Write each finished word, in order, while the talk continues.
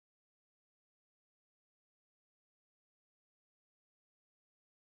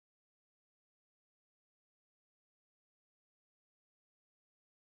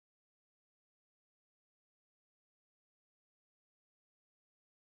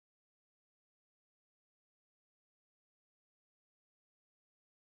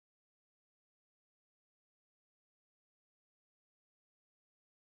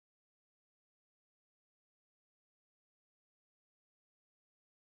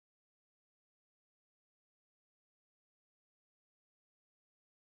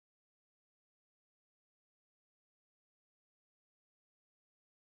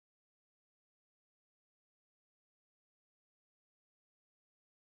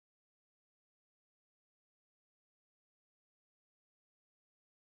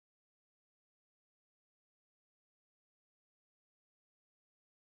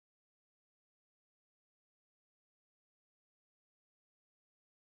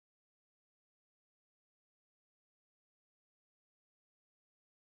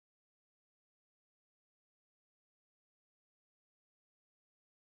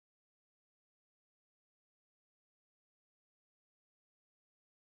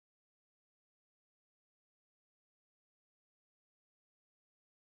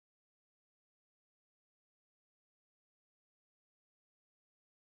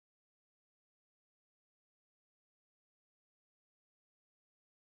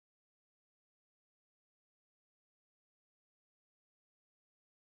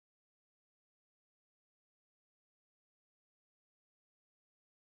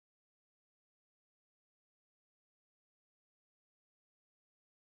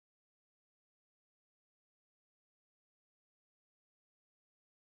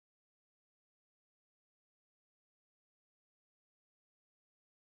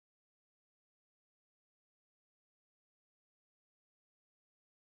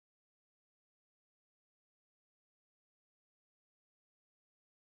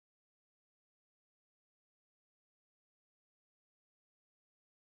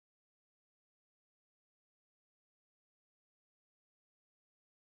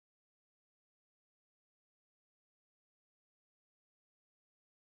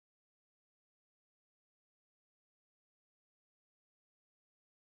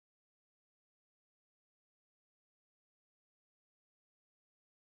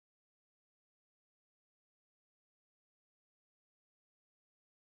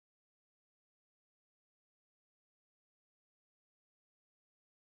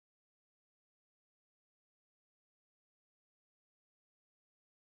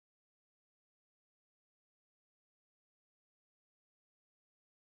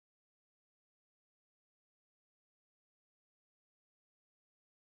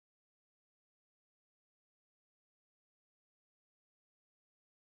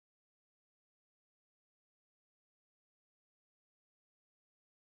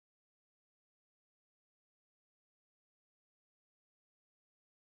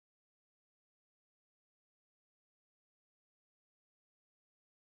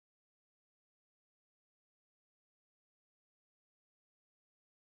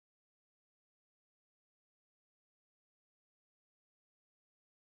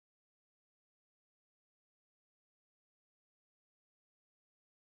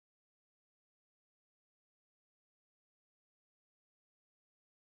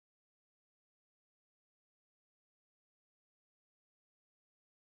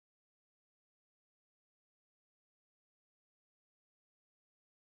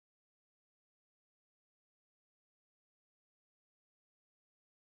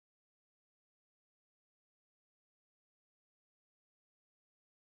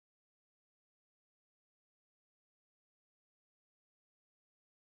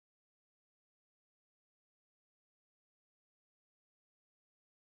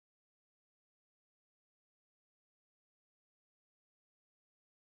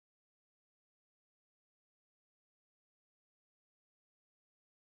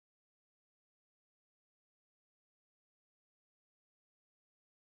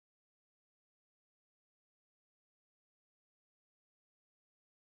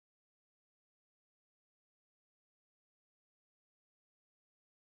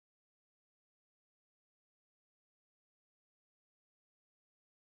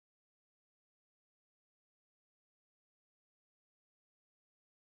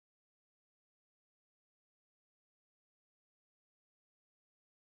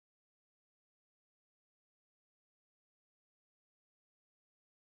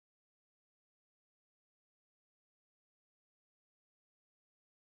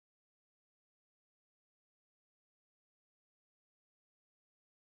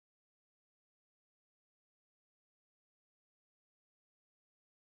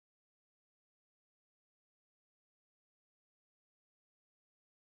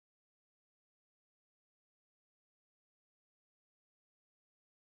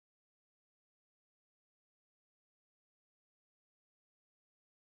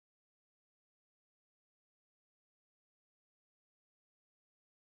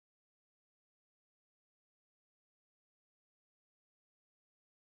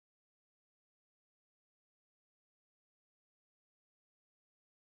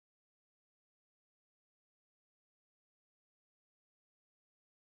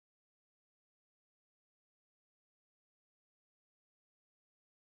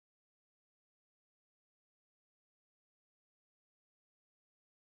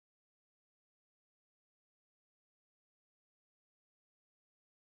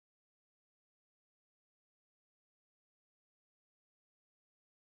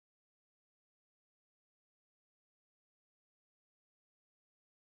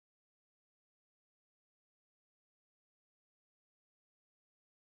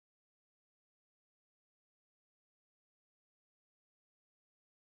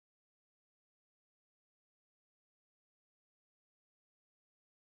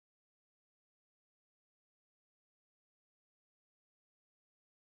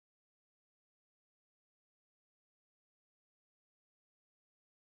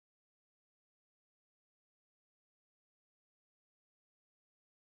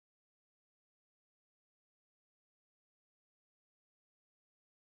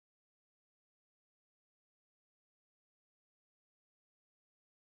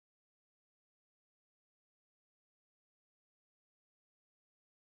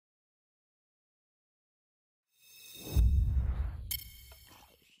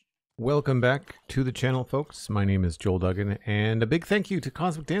Welcome back to the channel, folks. My name is Joel Duggan, and a big thank you to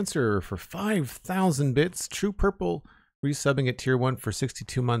Cosmic Dancer for 5,000 bits, True Purple resubbing at Tier 1 for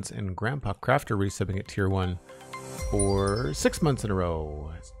 62 months, and GrandpaCrafter resubbing at Tier 1 for 6 months in a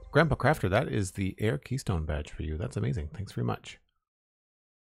row. GrandpaCrafter, that is the Air Keystone badge for you. That's amazing. Thanks very much.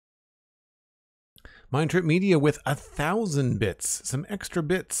 MindTripMedia with 1,000 bits, some extra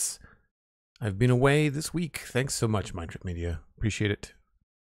bits. I've been away this week. Thanks so much, MindTripMedia. Appreciate it.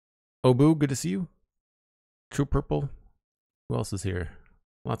 Obu, good to see you. True Purple. Who else is here?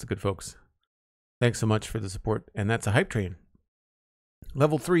 Lots of good folks. Thanks so much for the support. And that's a hype train.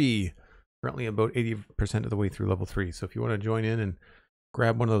 Level 3. Currently about 80% of the way through level 3. So if you want to join in and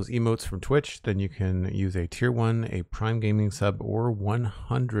grab one of those emotes from Twitch, then you can use a Tier 1, a Prime Gaming sub, or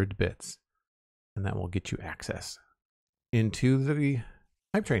 100 bits. And that will get you access into the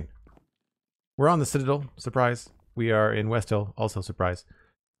hype train. We're on the Citadel. Surprise. We are in Westhill. Also surprise.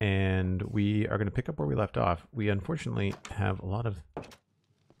 And we are going to pick up where we left off. We unfortunately have a lot of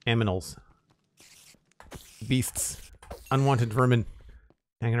aminals, beasts, unwanted vermin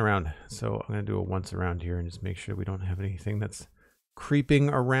hanging around. So I'm going to do a once around here and just make sure we don't have anything that's creeping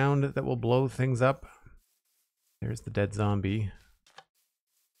around that will blow things up. There's the dead zombie.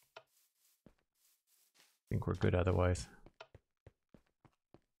 I think we're good otherwise.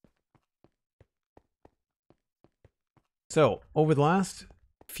 So over the last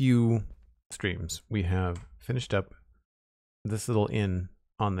few streams, we have finished up this little inn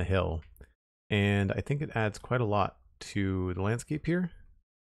on the hill, and I think it adds quite a lot to the landscape here.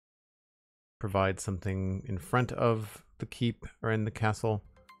 Provides something in front of the keep or in the castle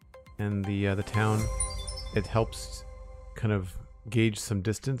and the town. It helps kind of gauge some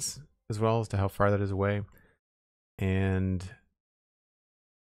distance as well as to how far that is away. And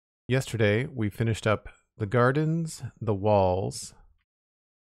yesterday we finished up the gardens, the walls,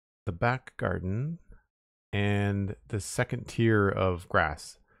 the back garden, and the second tier of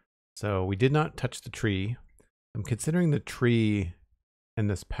grass. So we did not touch the tree. I'm considering the tree and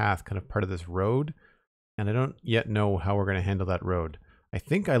this path kind of part of this road, and I don't yet know how we're going to handle that road. I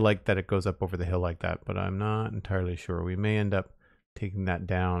think I like that it goes up over the hill like that, but I'm not entirely sure. We may end up taking that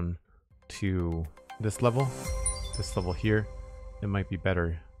down to this level here. It might be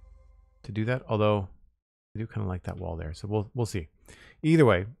better to do that, although I do kind of like that wall there, so we'll see. Either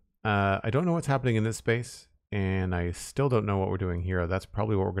way, I don't know what's happening in this space, and I still don't know what we're doing here. That's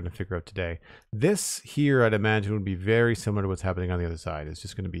probably what we're going to figure out today. This here, I'd imagine, would be very similar to what's happening on the other side. It's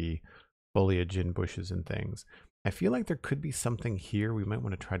just going to be foliage and bushes and things. I feel like there could be something here. We might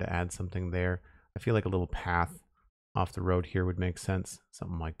want to try to add something there. I feel like a little path off the road here would make sense,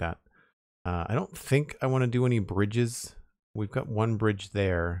 something like that. I don't think I want to do any bridges. We've got one bridge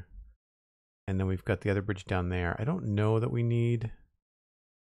there, and then we've got the other bridge down there. I don't know that we need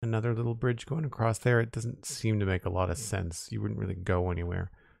another little bridge going across there. It doesn't seem to make a lot of sense. You wouldn't really go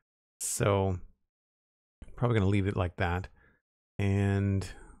anywhere. So probably going to leave it like that. And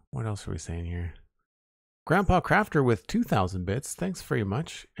what else are we saying here? GrandpaCrafter with 2,000 bits. Thanks very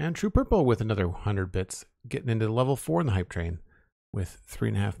much. And True Purple with another 100 bits. Getting into level 4 in the hype train with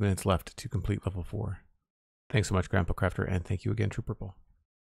 3.5 minutes left to complete level 4. Thanks so much, GrandpaCrafter. And thank you again, True Purple.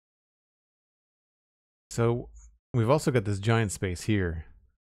 So we've also got this giant space here,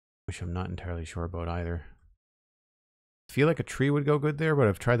 which I'm not entirely sure about either. I feel like a tree would go good there, but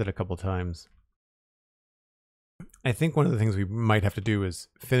I've tried that a couple times. I think one of the things we might have to do is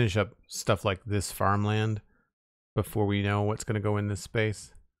finish up stuff like this farmland before we know what's going to go in this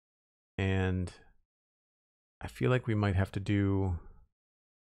space. And I feel like we might have to do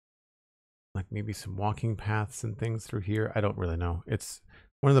like maybe some walking paths and things through here. I don't really know. It's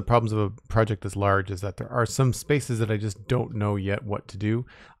one of the problems of a project this large is that there are some spaces that I just don't know yet what to do.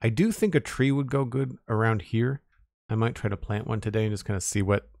 I do think a tree would go good around here. I might try to plant one today and just kind of see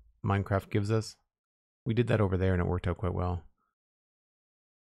what Minecraft gives us. We did that over there and it worked out quite well.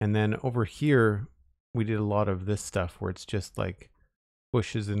 And then over here, we did a lot of this stuff where it's just like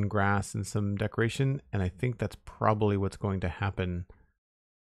bushes and grass and some decoration. And I think that's probably what's going to happen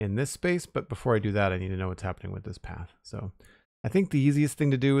in this space. But before I do that, I need to know what's happening with this path. So I think the easiest thing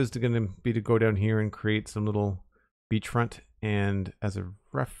to do is to go down here and create some little beachfront. And as a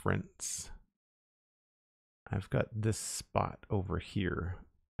reference, I've got this spot over here.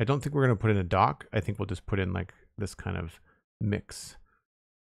 I don't think we're going to put in a dock. I think we'll just put in like this kind of mix.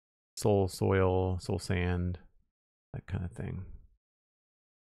 Soul soil, soul sand, that kind of thing.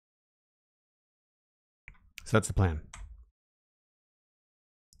 So that's the plan.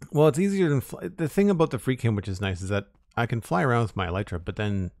 Well, it's easier than the thing about the free cam, which is nice, is that I can fly around with my Elytra, but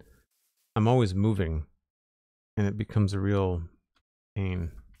then I'm always moving and it becomes a real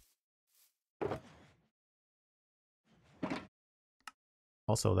pain.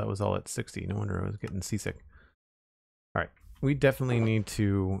 Also, that was all at 60. No wonder I was getting seasick. All right, we definitely need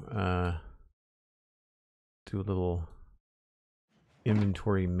to do a little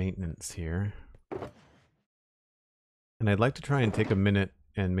inventory maintenance here. And I'd like to try and take a minute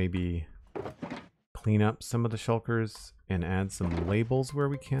and maybe clean up some of the shulkers and add some labels where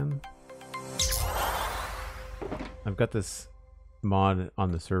we can. I've got this mod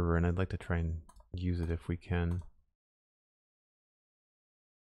on the server and I'd like to try and use it if we can.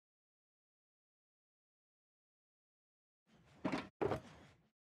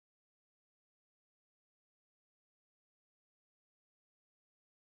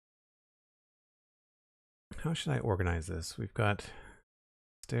 How should I organize this? We've got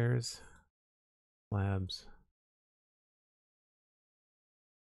stairs, slabs,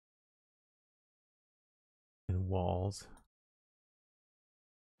 and walls.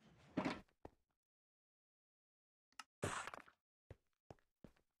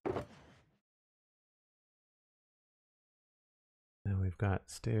 Now we've got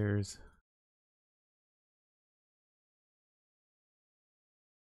stairs,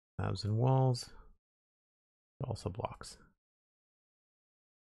 slabs and walls, also blocks.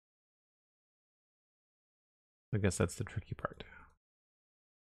 I guess that's the tricky part.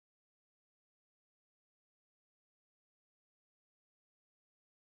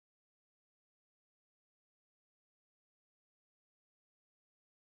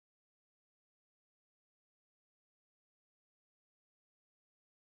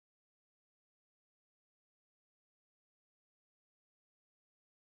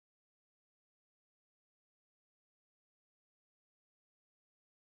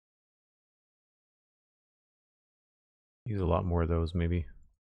 Use a lot more of those, maybe.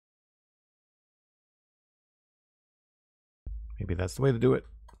 Maybe that's the way to do it.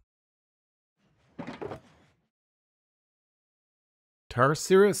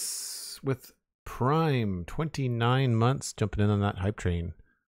 Tarsiris with Prime, 29 months, jumping in on that hype train.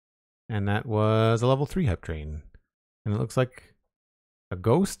 And that was a level 3 hype train. And it looks like a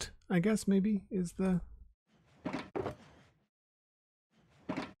ghost, I guess, maybe, is the...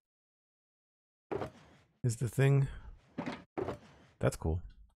 thing. That's cool.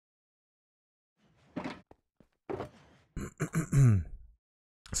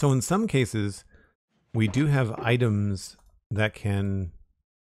 So in some cases, we do have items that can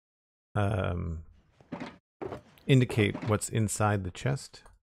indicate what's inside the chest.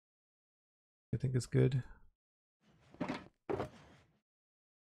 I think is good.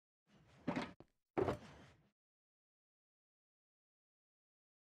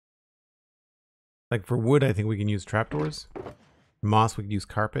 Like for wood, I think we can use trapdoors. Moss, we could use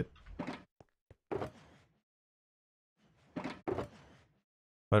carpet.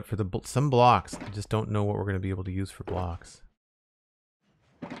 But for some blocks, I just don't know what we're going to be able to use for blocks.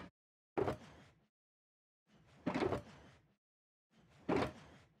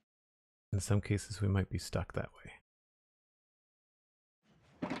 In some cases, we might be stuck that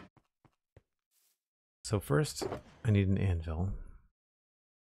way. So first, I need an anvil.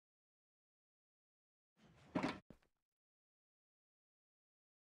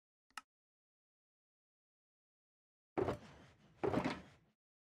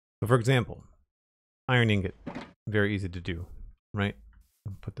 So for example, iron ingot, very easy to do, right?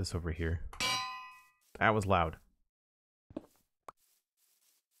 I'll put this over here. That was loud.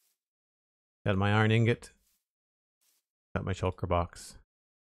 Got my iron ingot. Got my shulker box.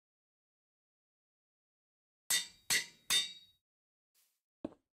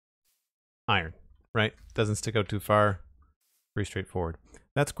 Iron, right? Doesn't stick out too far. Pretty straightforward.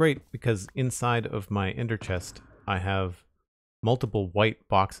 That's great because inside of my ender chest, I have multiple white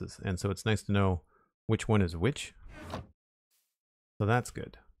boxes, and so it's nice to know which one is which. So that's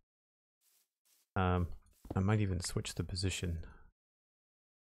good. I might even switch the position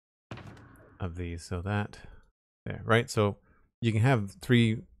of these so that there, right? So you can have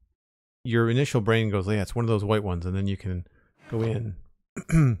three. Your initial brain goes, yeah, it's one of those white ones, and then you can go in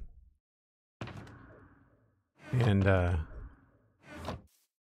and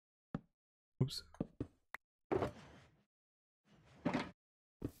oops.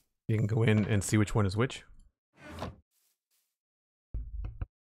 You can go in and see which one is which.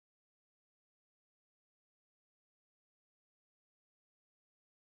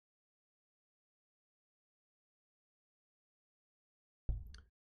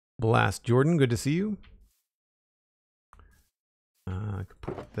 Blast Jordan, good to see you. I could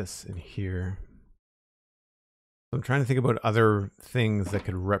put this in here. I'm trying to think about other things that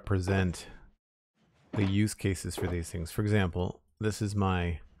could represent the use cases for these things. For example, this is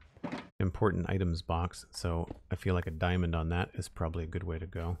my important items box, so I feel like a diamond on that is probably a good way to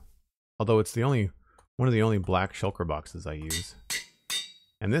go. Although it's the only one of the only black shulker boxes I use.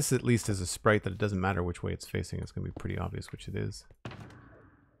 And this at least is a sprite that it doesn't matter which way it's facing. It's going to be pretty obvious which it is.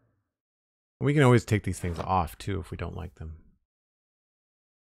 We can always take these things off too if we don't like them.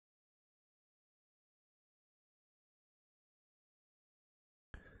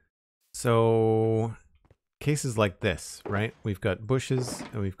 So cases like this, right? We've got bushes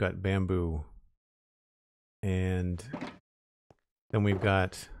and we've got bamboo. And then we've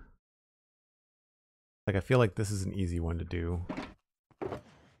got, like, I feel like this is an easy one to do.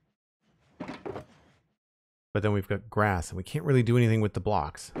 But then we've got grass and we can't really do anything with the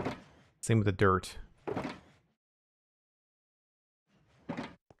blocks. Same with the dirt.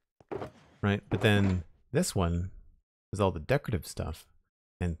 Right? But then this one is all the decorative stuff.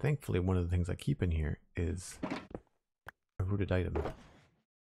 And thankfully, one of the things I keep in here is a rooted item.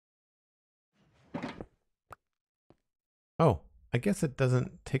 Oh, I guess it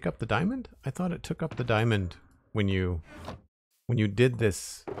doesn't take up the diamond? I thought it took up the diamond when you did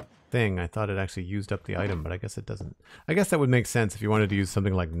this thing. I thought it actually used up the item, but I guess it doesn't. I guess that would make sense. If you wanted to use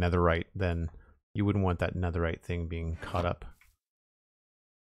something like netherite, then you wouldn't want that netherite thing being caught up.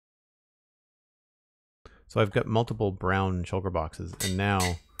 So I've got multiple brown shulker boxes, and now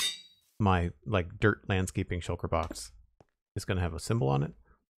my like dirt landscaping shulker box is going to have a symbol on it.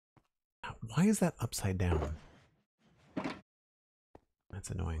 Why is that upside down? That's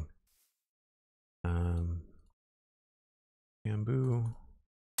annoying. Bamboo.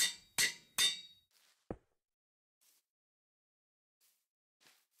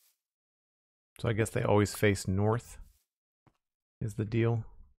 So I guess they always face north is the deal.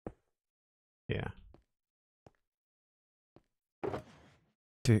 Yeah.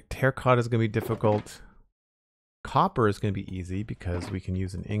 Terracotta is going to be difficult. Copper is going to be easy because we can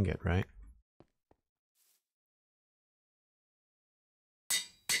use an ingot, right?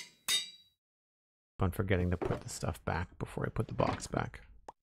 I'm forgetting to put the stuff back before I put the box back.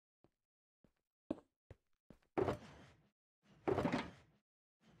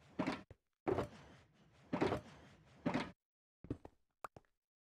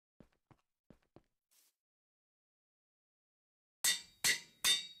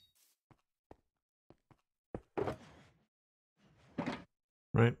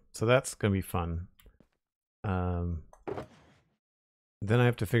 Right, so that's going to be fun. Then I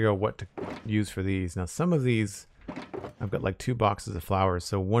have to figure out what to use for these. Now some of these, I've got like 2 boxes of flowers,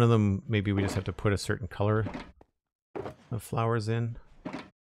 so one of them maybe we just have to put a certain color of flowers in.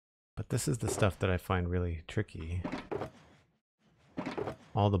 But this is the stuff that I find really tricky.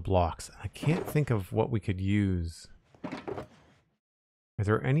 All the blocks. I can't think of what we could use. Are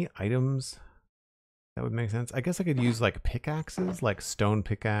there any items that would make sense? I guess I could use like pickaxes, like stone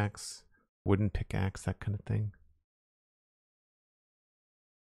pickaxe, wooden pickaxe, that kind of thing.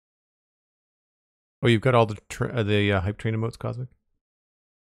 Oh, you've got all the hype train emotes, Cosmic?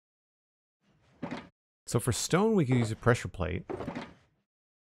 So for stone, we could use a pressure plate.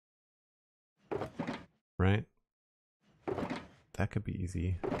 Right? That could be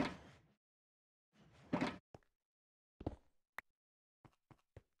easy.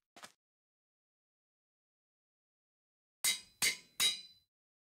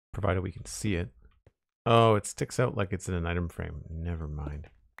 Provided we can see it. Oh, it sticks out like it's in an item frame. Never mind.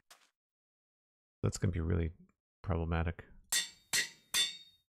 That's going to be really problematic.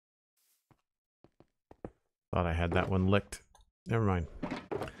 Thought I had that one licked. Never mind.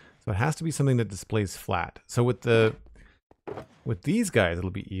 So it has to be something that displays flat. So with these guys, it'll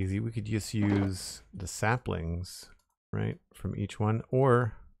be easy. We could just use the saplings, right, from each one.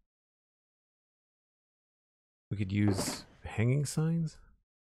 Or we could use hanging signs.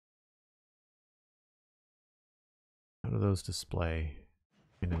 How do those display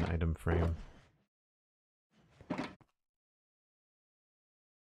in an item frame?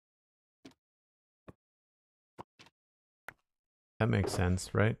 That makes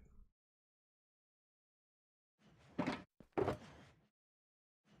sense, right?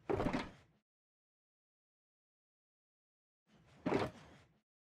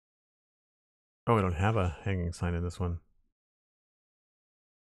 Oh, I don't have a hanging sign in this one.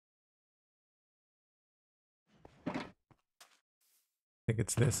 I think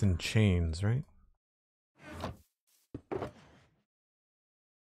it's this in chains, right?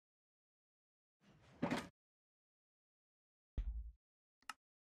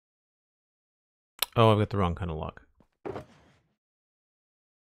 Oh, I've got the wrong kind of lock.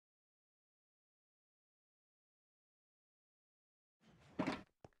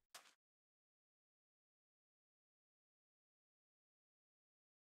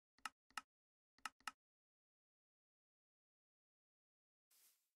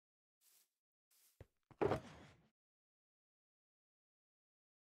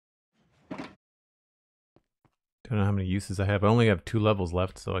 Don't know how many uses I have. I only have 2 levels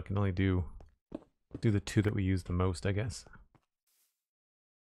left, so I can only do the 2 that we use the most, I guess.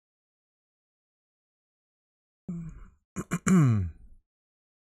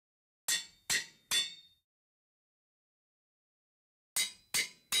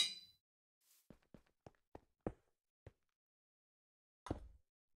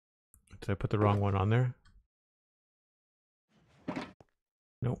 Did I put the wrong one on there?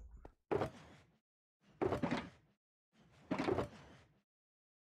 Nope.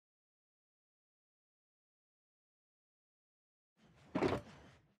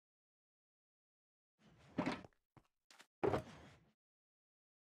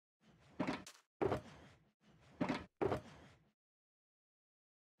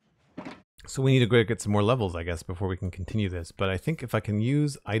 So we need to go get some more levels, I guess, before we can continue this. But I think if I can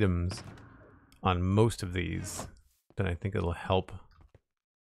use items on most of these, then I think it'll help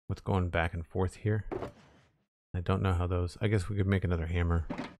with going back and forth here. I don't know how those... I guess we could make another hammer.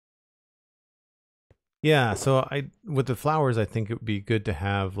 Yeah, so with the flowers, I think it would be good to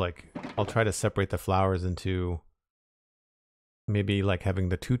have, like... I'll try to separate the flowers into... maybe like having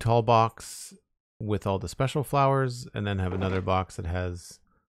the 2 tall box with all the special flowers, and then have another box that has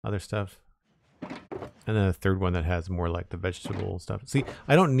other stuff. And then a third one that has more like the vegetable stuff. See,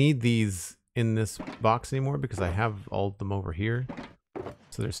 I don't need these in this box anymore because I have all of them over here.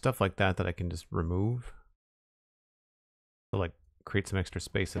 So there's stuff like that that I can just remove. So like create some extra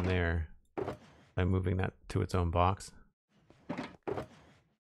space in there by moving that to its own box.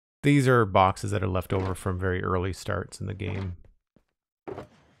 These are boxes that are left over from very early starts in the game.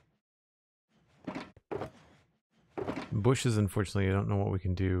 Bushes, unfortunately, I don't know what we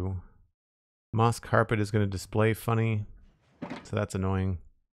can do. Moss carpet is going to display funny, so that's annoying.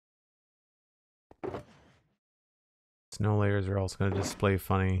 Snow layers are also going to display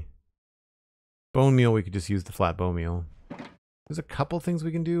funny. Bone meal, we could just use the flat bone meal. There's a couple things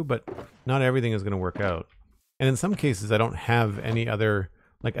we can do, but not everything is going to work out. And in some cases, I don't have any other,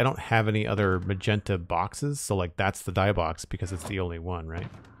 like I don't have any other magenta boxes, so like that's the dye box because it's the only one, right?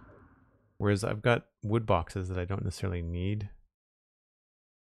 Whereas I've got wood boxes that I don't necessarily need.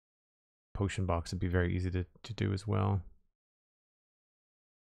 Potion box would be very easy to do as well.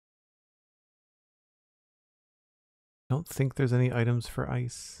 I don't think there's any items for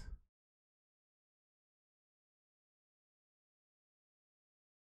ice.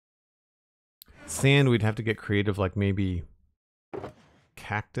 Sand, we'd have to get creative, like maybe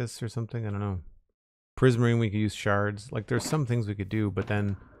cactus or something. I don't know. Prismarine, we could use shards. Like there's some things we could do, but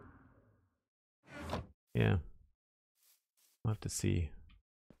then, yeah, I'll have to see.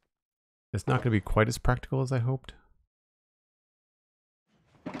 It's not going to be quite as practical as I hoped.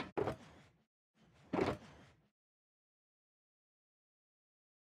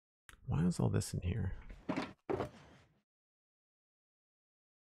 Why is all this in here?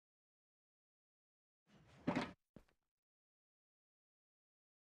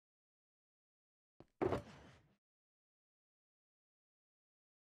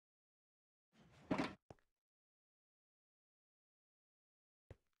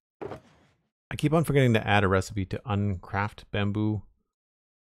 I keep on forgetting to add a recipe to uncraft bamboo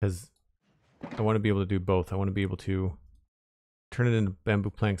because I want to be able to do both. I want to be able to turn it into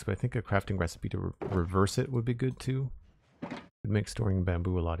bamboo planks, but I think a crafting recipe to reverse it would be good too. It would make storing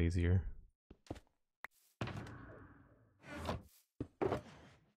bamboo a lot easier.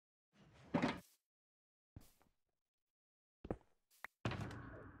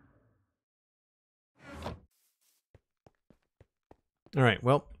 All right,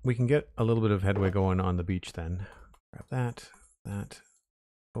 well, we can get a little bit of headway going on the beach then. Grab that, that.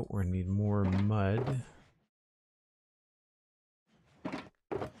 Oh, we're gonna need more mud.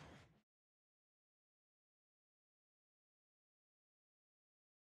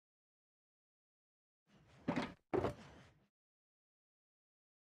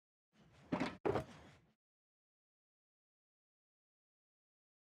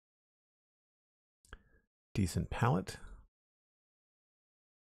 Decent pallet.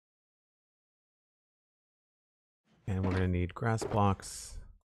 And we're going to need grass blocks,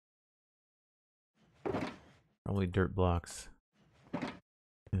 probably dirt blocks,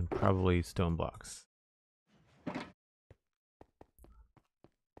 and probably stone blocks.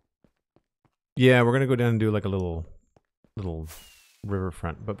 Yeah, we're going to go down and do like a little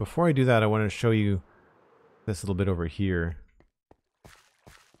riverfront. But before I do that, I want to show you this little bit over here.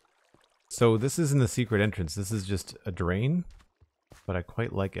 So this isn't the secret entrance. This is just a drain, but I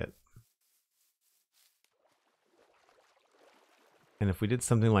quite like it. And if we did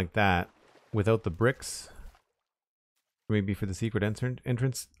something like that without the bricks, maybe for the secret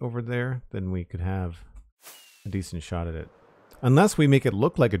entrance over there, then we could have a decent shot at it. Unless we make it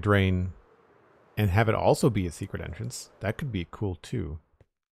look like a drain and have it also be a secret entrance. That could be cool too.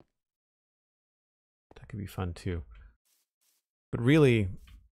 That could be fun too. But really,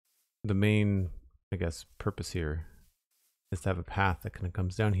 the main, I guess, purpose here is to have a path that kind of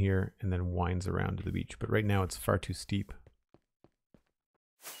comes down here and then winds around to the beach. But right now it's far too steep.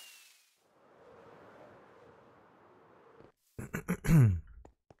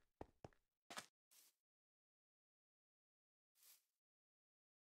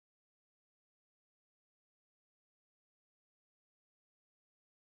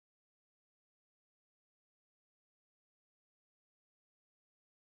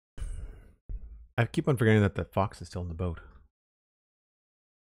 I keep on forgetting that the fox is still in the boat.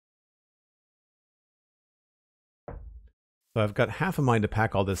 So I've got half a mind to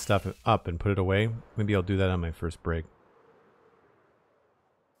pack all this stuff up and put it away. Maybe I'll do that on my first break.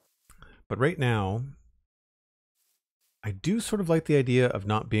 But right now, I do sort of like the idea of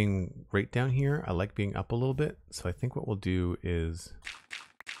not being right down here. I like being up a little bit. So I think what we'll do is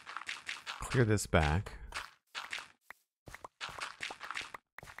clear this back.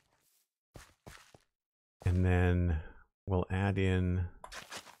 And then we'll add in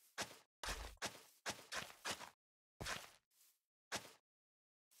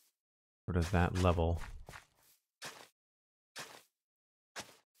sort of that level.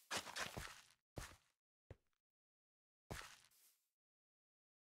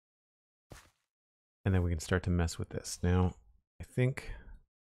 And then we can start to mess with this. Now, I think,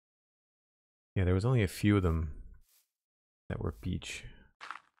 yeah, there was only a few of them that were beach.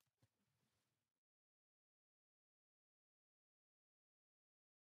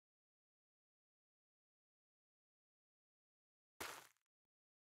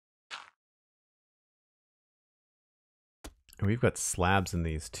 And we've got slabs in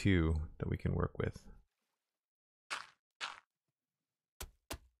these too that we can work with.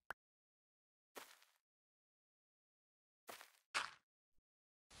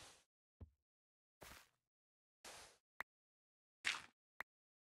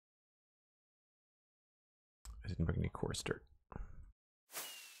 I didn't bring any coarse dirt.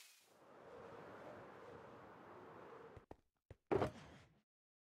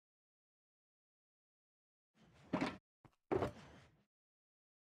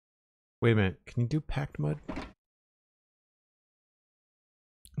 Wait a minute, can you do packed mud?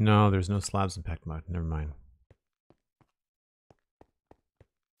 No, there's no slabs in packed mud. Never mind.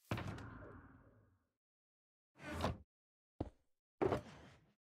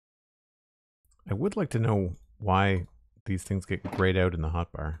 I would like to know why these things get grayed out in the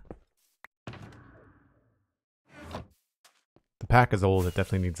hotbar. The pack is old, it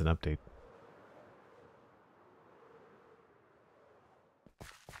definitely needs an update.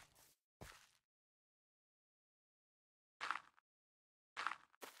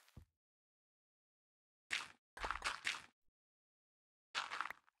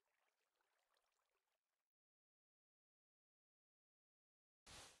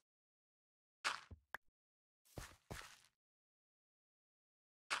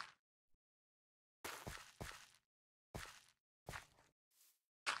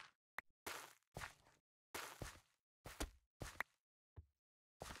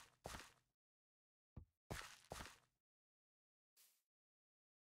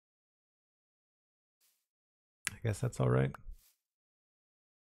 I guess that's all right.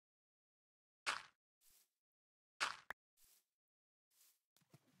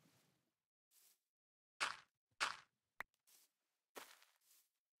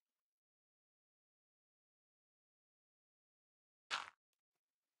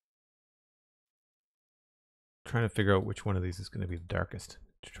 Trying to figure out which one of these is going to be the darkest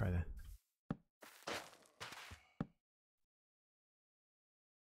to try that.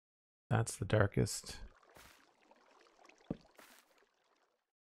 That's the darkest.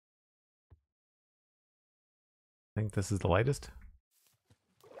 I think this is the lightest.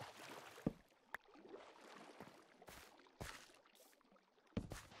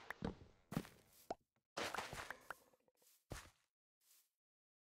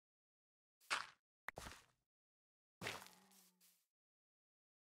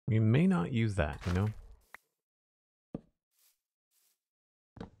 We may not use that, you know?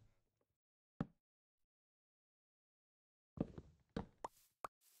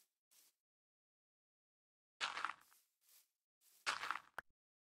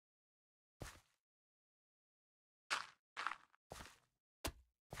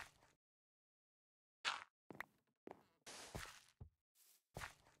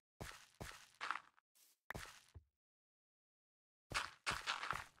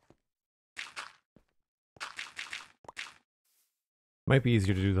 Might be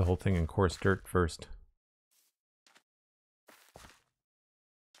easier to do the whole thing in coarse dirt first.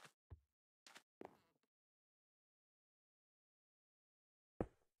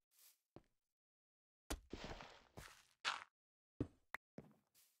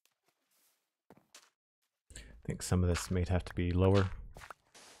 I think some of this might have to be lower.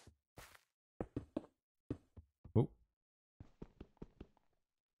 Ooh.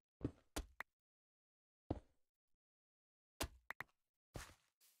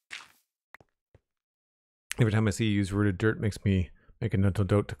 Every time I see you use rooted dirt, makes me make a mental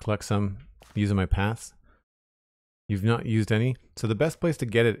note to collect some using my paths. You've not used any, so the best place to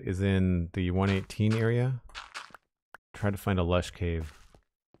get it is in the 118 area. Try to find a lush cave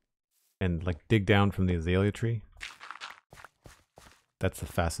and like dig down from the azalea tree. That's the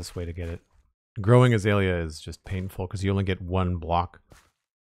fastest way to get it. Growing azalea is just painful because you only get one block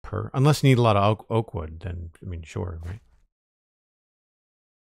per, unless you need a lot of oak wood, then I mean sure, right?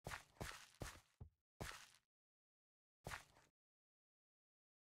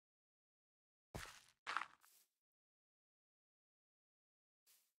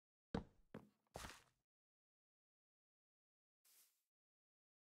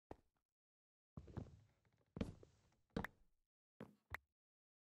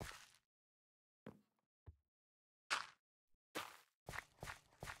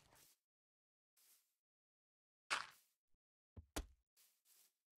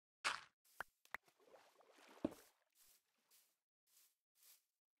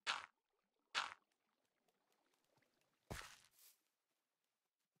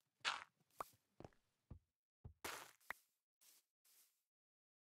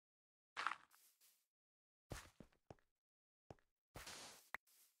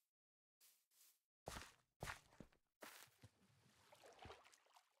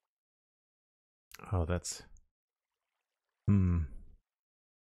 Oh, that's... We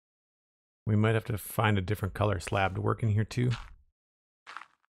might have to find a different color slab to work in here too.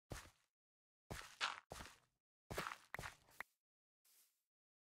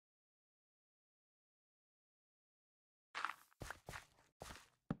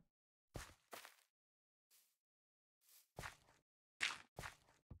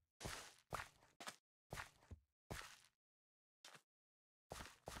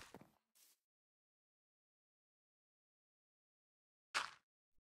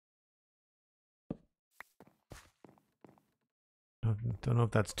 Don't know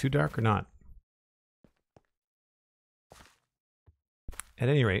if that's too dark or not. At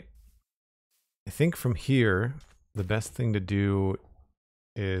any rate, I think from here, the best thing to do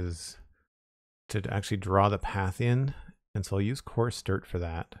is to actually draw the path in. And so I'll use coarse dirt for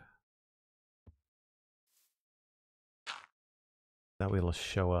that. That way it'll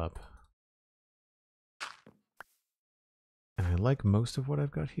show up. And I like most of what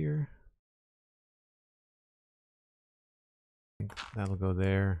I've got here. I think that'll go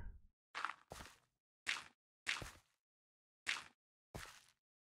there.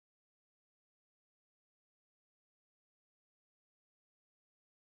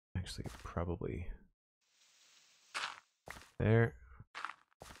 Actually, probably there.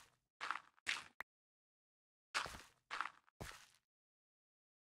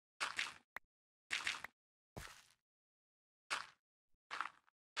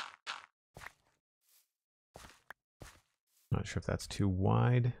 Not sure if that's too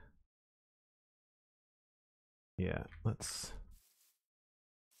wide. Yeah, let's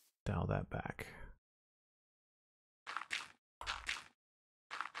dial that back.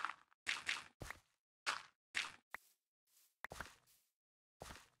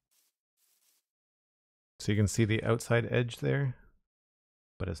 So you can see the outside edge there,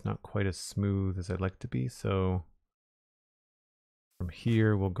 but it's not quite as smooth as I'd like it to be. So from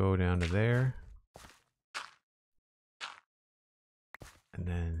here, we'll go down to there. And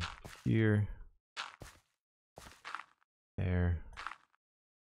then here, there.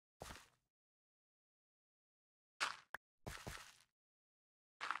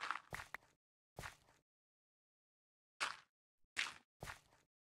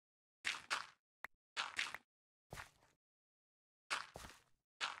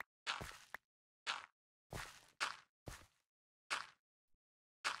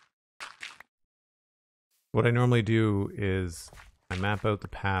 What I normally do is I map out the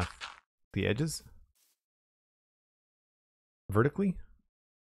path, the edges, vertically.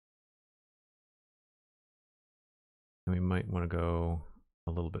 And we might want to go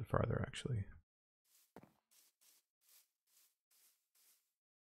a little bit farther, actually.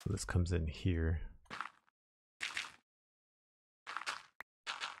 So this comes in here.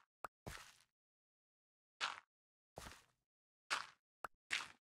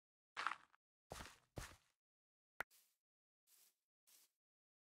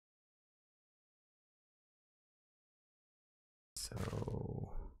 So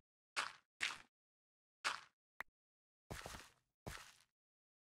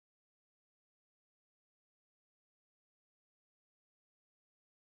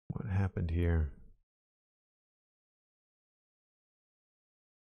what happened here?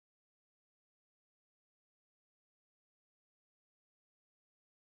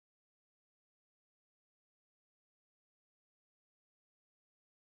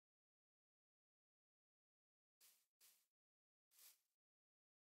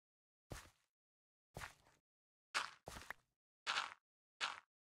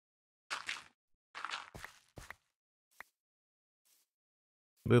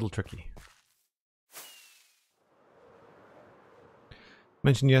 Little tricky.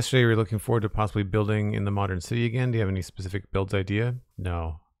 Mentioned yesterday we were looking forward to possibly building in the modern city again. Do you have any specific builds idea?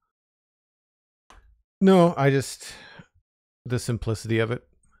 No. No, I just... the simplicity of it.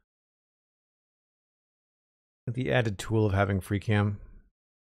 The added tool of having free cam,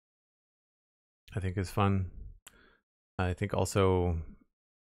 I think, is fun. I think also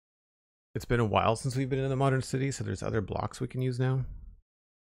it's been a while since we've been in the modern city, so there's other blocks we can use now.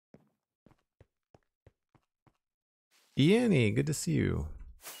 Ianni, good to see you.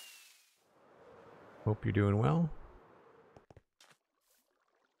 Hope you're doing well.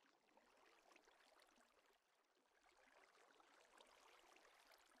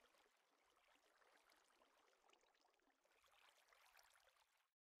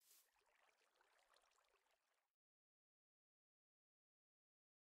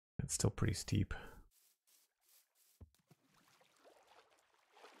 It's still pretty steep.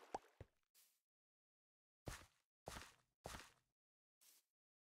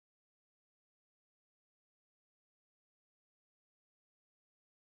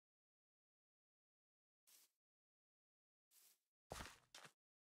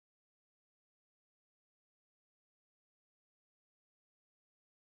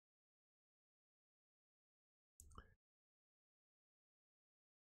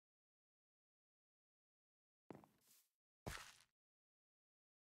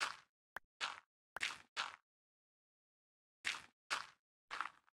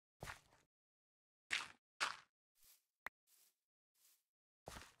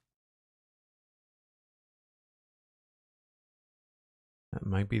 That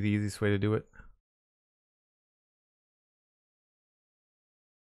might be the easiest way to do it.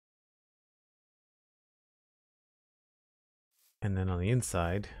 And then on the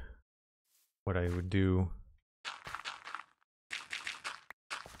inside, what I would do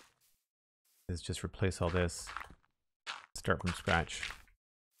is just replace all this, start from scratch.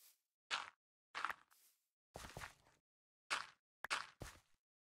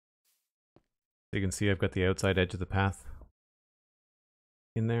 So you can see I've got the outside edge of the path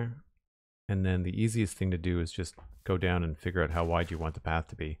in there. And then the easiest thing to do is just go down and figure out how wide you want the path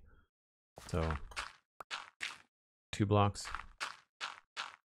to be. So 2 blocks.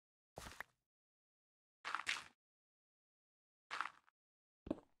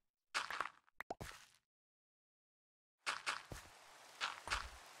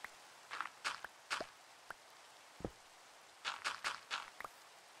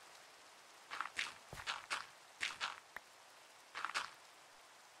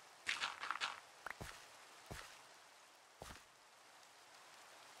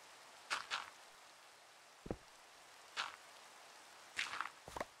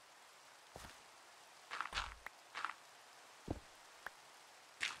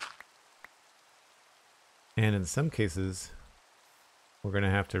 And in some cases, we're going to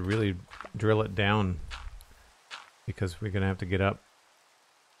have to really drill it down because we're going to have to get up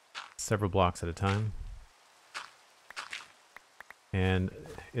several blocks at a time. And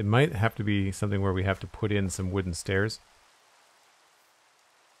it might have to be something where we have to put in some wooden stairs.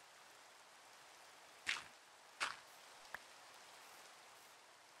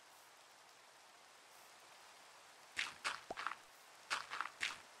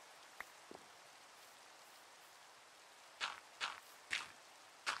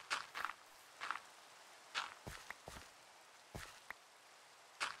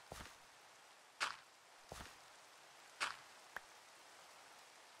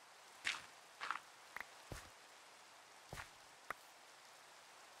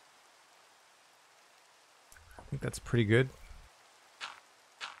 I think that's pretty good.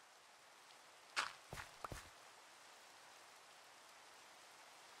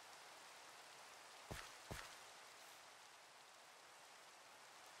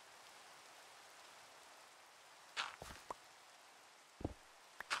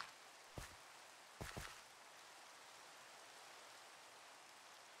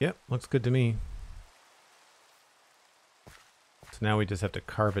 Yep, looks good to me. now we just have to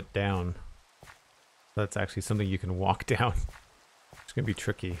carve it down. That's actually something you can walk down. It's going to be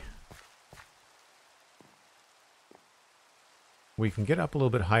tricky. We can get up a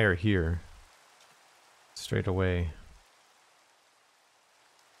little bit higher here. Straight away.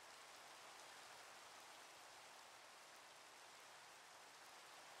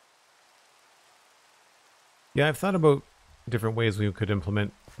 Yeah, I've thought about different ways we could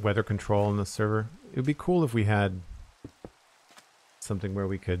implement weather control on the server. It would be cool if we had something where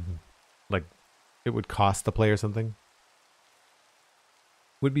we could, like, it would cost the player something.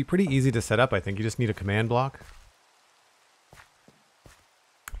 Would be pretty easy to set up, I think. You just need a command block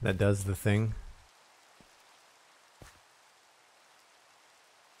that does the thing.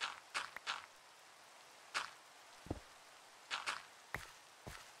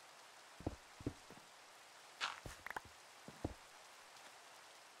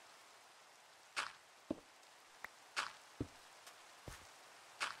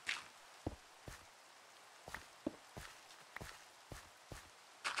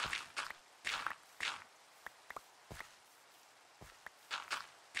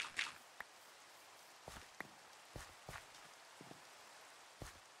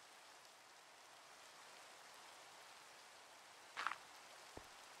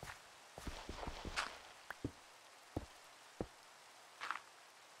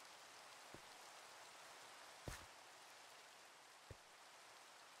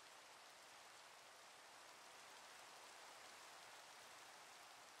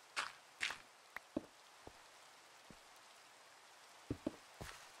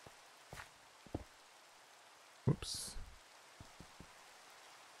 Oops.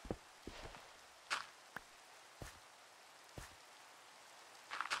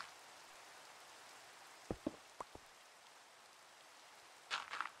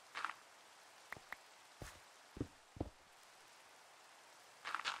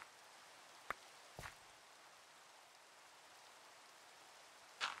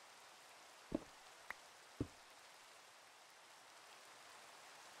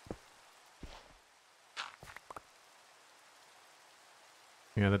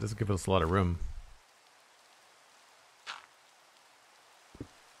 Yeah, that doesn't give us a lot of room.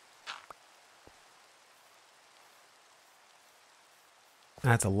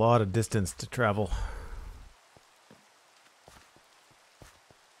 That's a lot of distance to travel.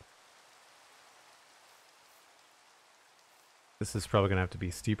 This is probably going to have to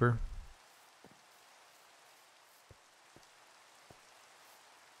be steeper.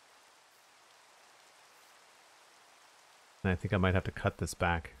 And I think I might have to cut this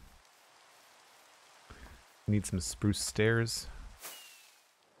back. Need some spruce stairs.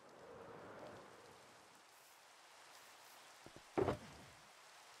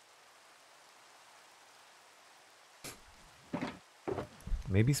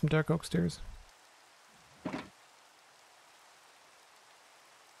 Maybe some dark oak stairs?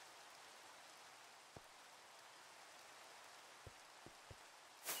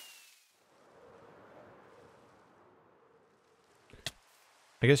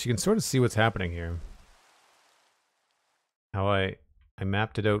 I guess you can sort of see what's happening here. How I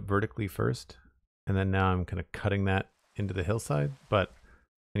mapped it out vertically first, and then now I'm kind of cutting that into the hillside, but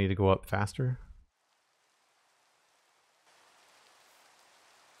I need to go up faster.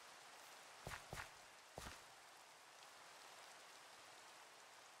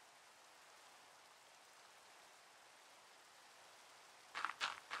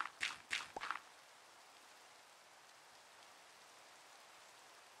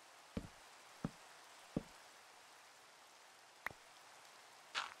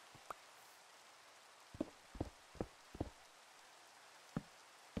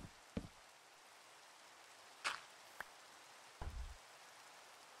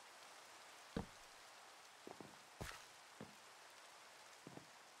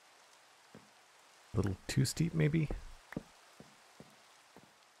 A little too steep, maybe?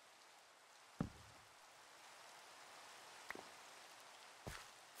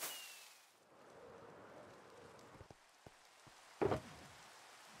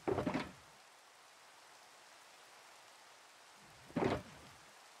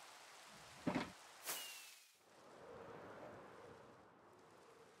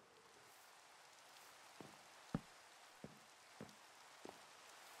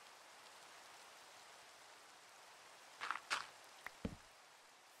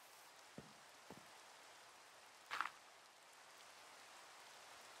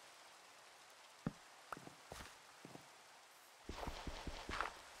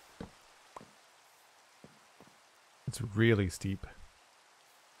 It's really steep.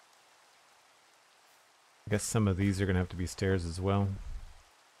 guess some of these are going to have to be stairs as well.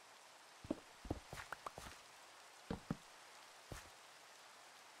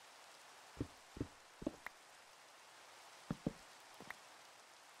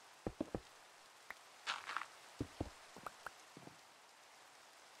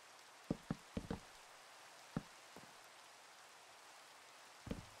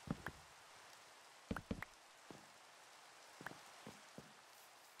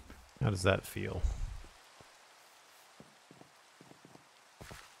 How does that feel?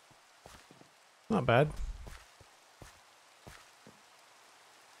 Not bad.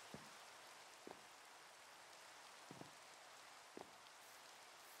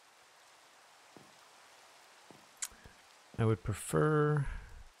 I would prefer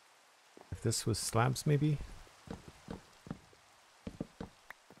if this was slabs, maybe.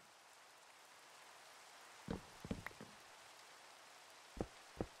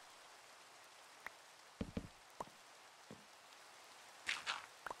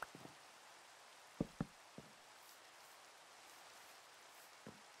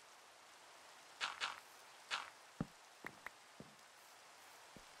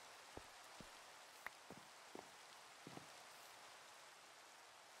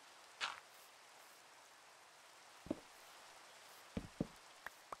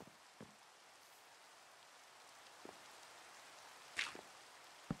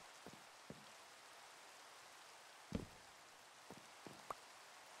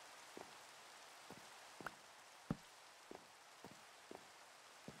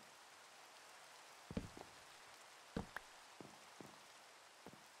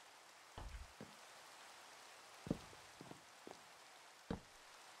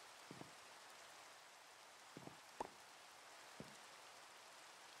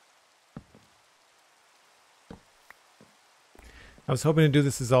 I was hoping to do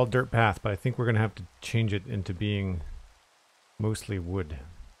this as all dirt path, but I think we're going to have to change it into being mostly wood.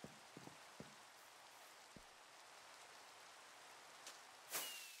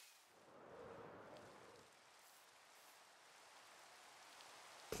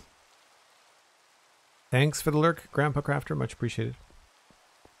 Thanks for the lurk, GrandpaCrafter. Much appreciated.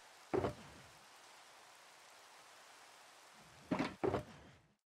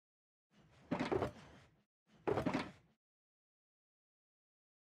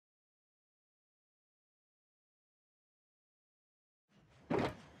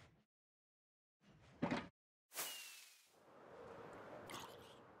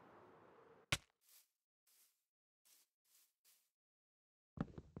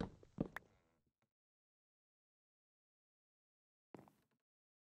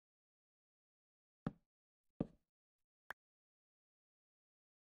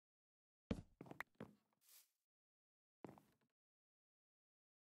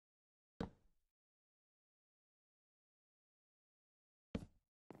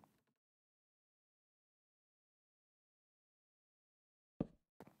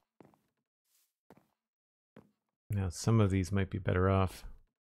 Now some of these might be better off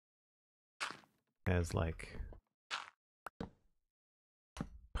as like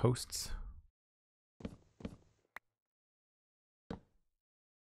posts.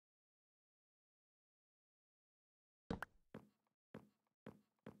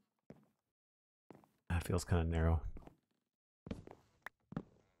 That feels kind of narrow.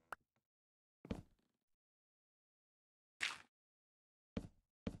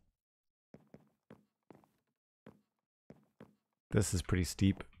 This is pretty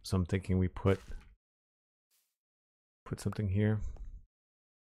steep, so I'm thinking we put something here.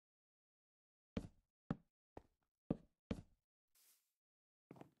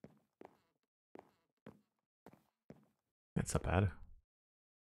 That's not bad.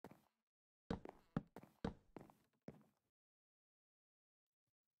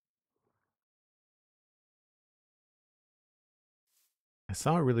 I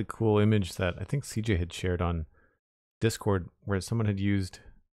saw a really cool image that I think CJ had shared on Discord where someone had used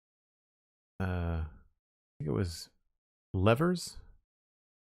I think it was levers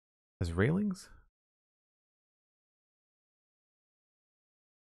as railings.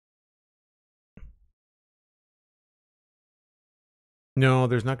 No,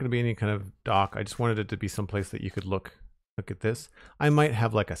 there's not going to be any kind of dock. I just wanted it to be someplace that you could look at this. I might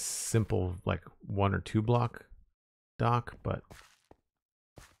have like a simple like 1 or 2 block dock, but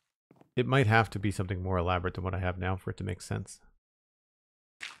it might have to be something more elaborate than what I have now for it to make sense.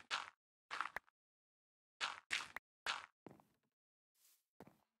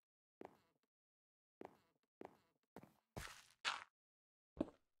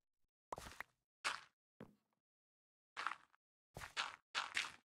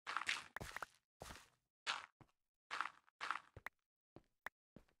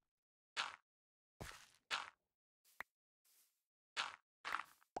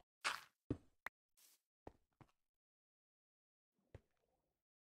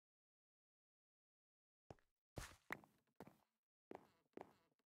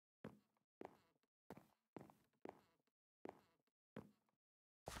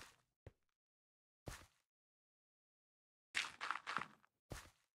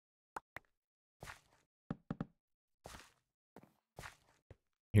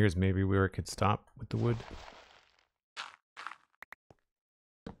 here's maybe where it could stop with the wood.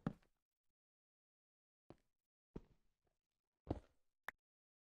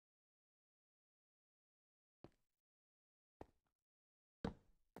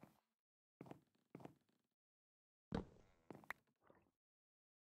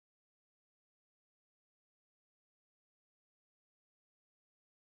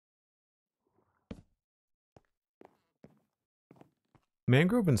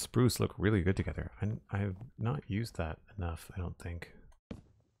 Mangrove and spruce look really good together. I've not used that enough, I don't think.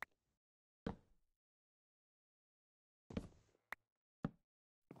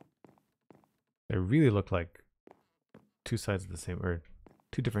 They really look like two sides of the same, or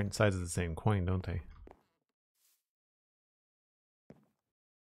two different sides of the same coin, don't they?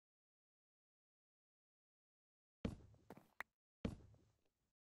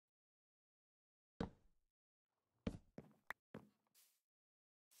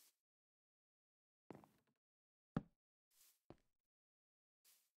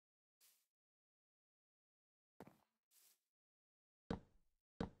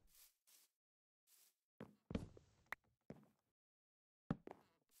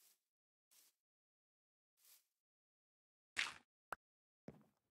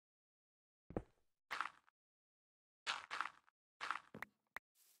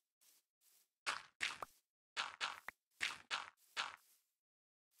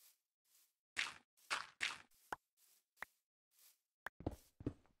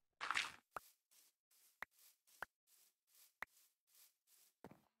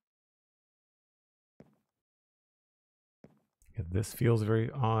 Yeah, this feels very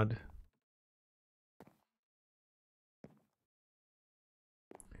odd.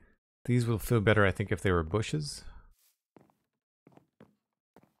 These will feel better, I think, if they were bushes.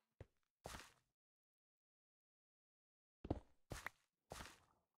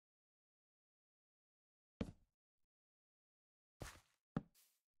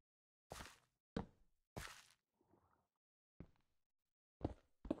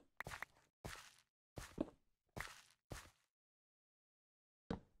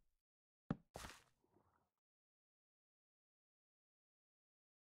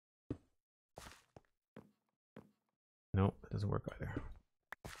 Nope, it doesn't work either.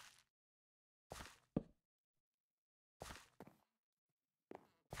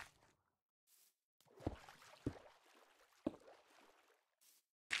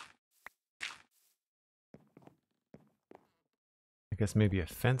 I guess maybe a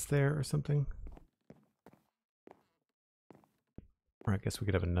fence there or something. Or I guess we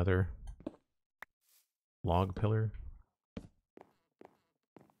could have another log pillar.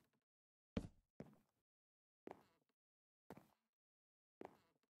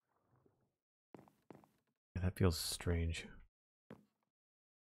 Yeah, that feels strange.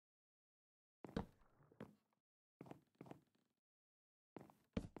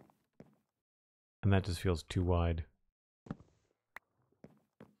 And that just feels too wide.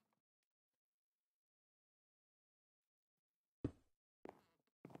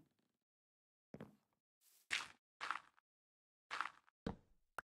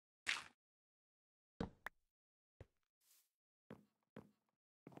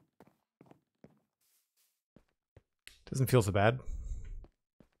 Doesn't feel so bad.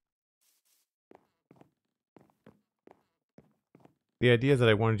 The idea is that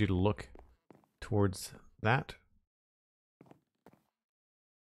I wanted you to look towards that.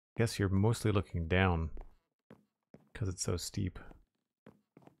 I guess you're mostly looking down because it's so steep.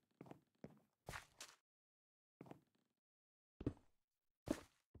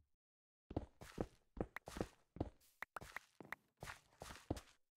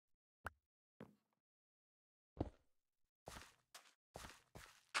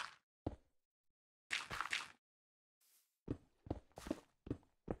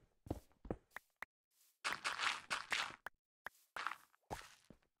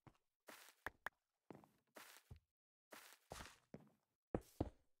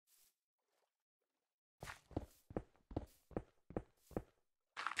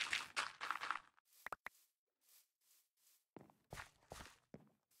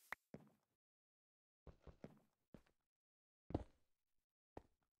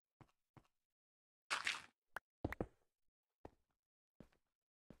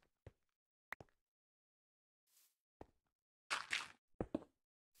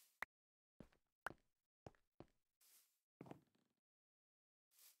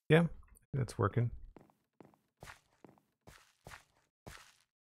 Yeah, that's working.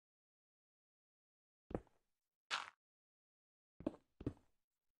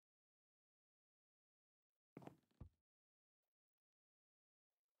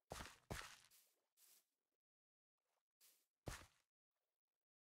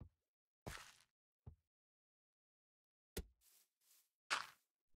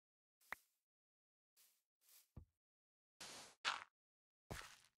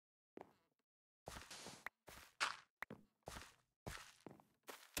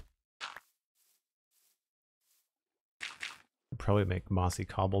 probably make mossy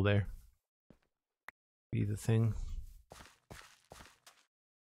cobble there. Be the thing.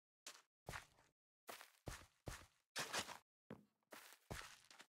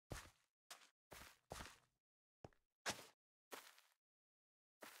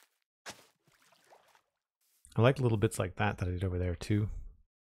 I like little bits like that I did over there too.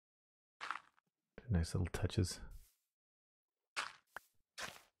 Nice little touches.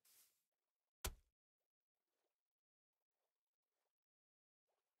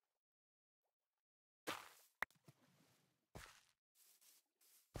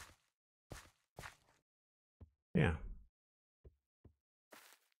 Yeah.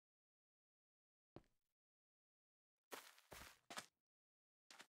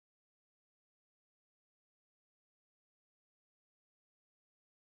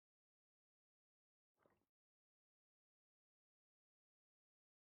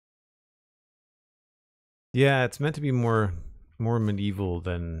 Yeah, it's meant to be more medieval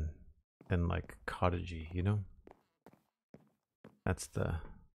than like cottagey, you know? That's the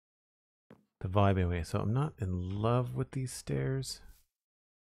vibe anyway. So I'm not in love with these stairs.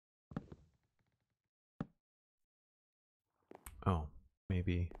 Oh,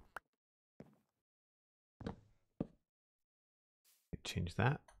 maybe change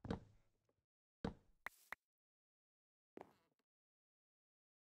that.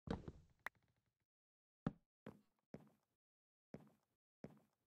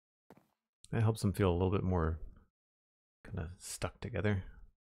 That helps them feel a little bit more kind of stuck together.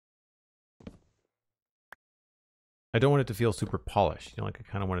 I don't want it to feel super polished. You know, like I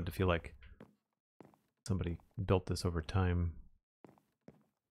kind of want it to feel like somebody built this over time.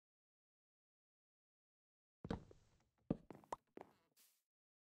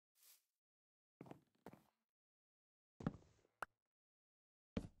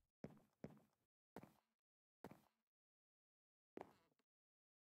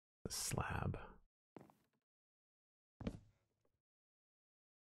 The slab.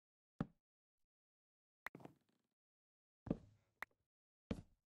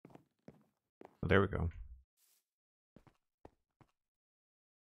 Oh, there we go.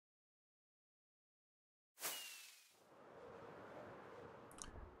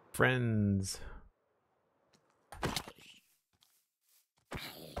 Friends.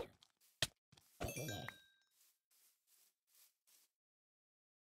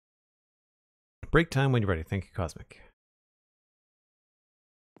 Break time when you're ready. Thank you, Cosmic.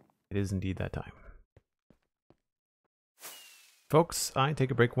 It is indeed that time. Folks, I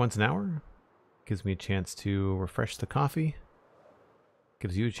take a break once an hour. Gives me a chance to refresh the coffee.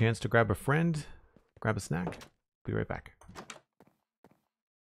 Gives you a chance to grab a friend, grab a snack. Be right back.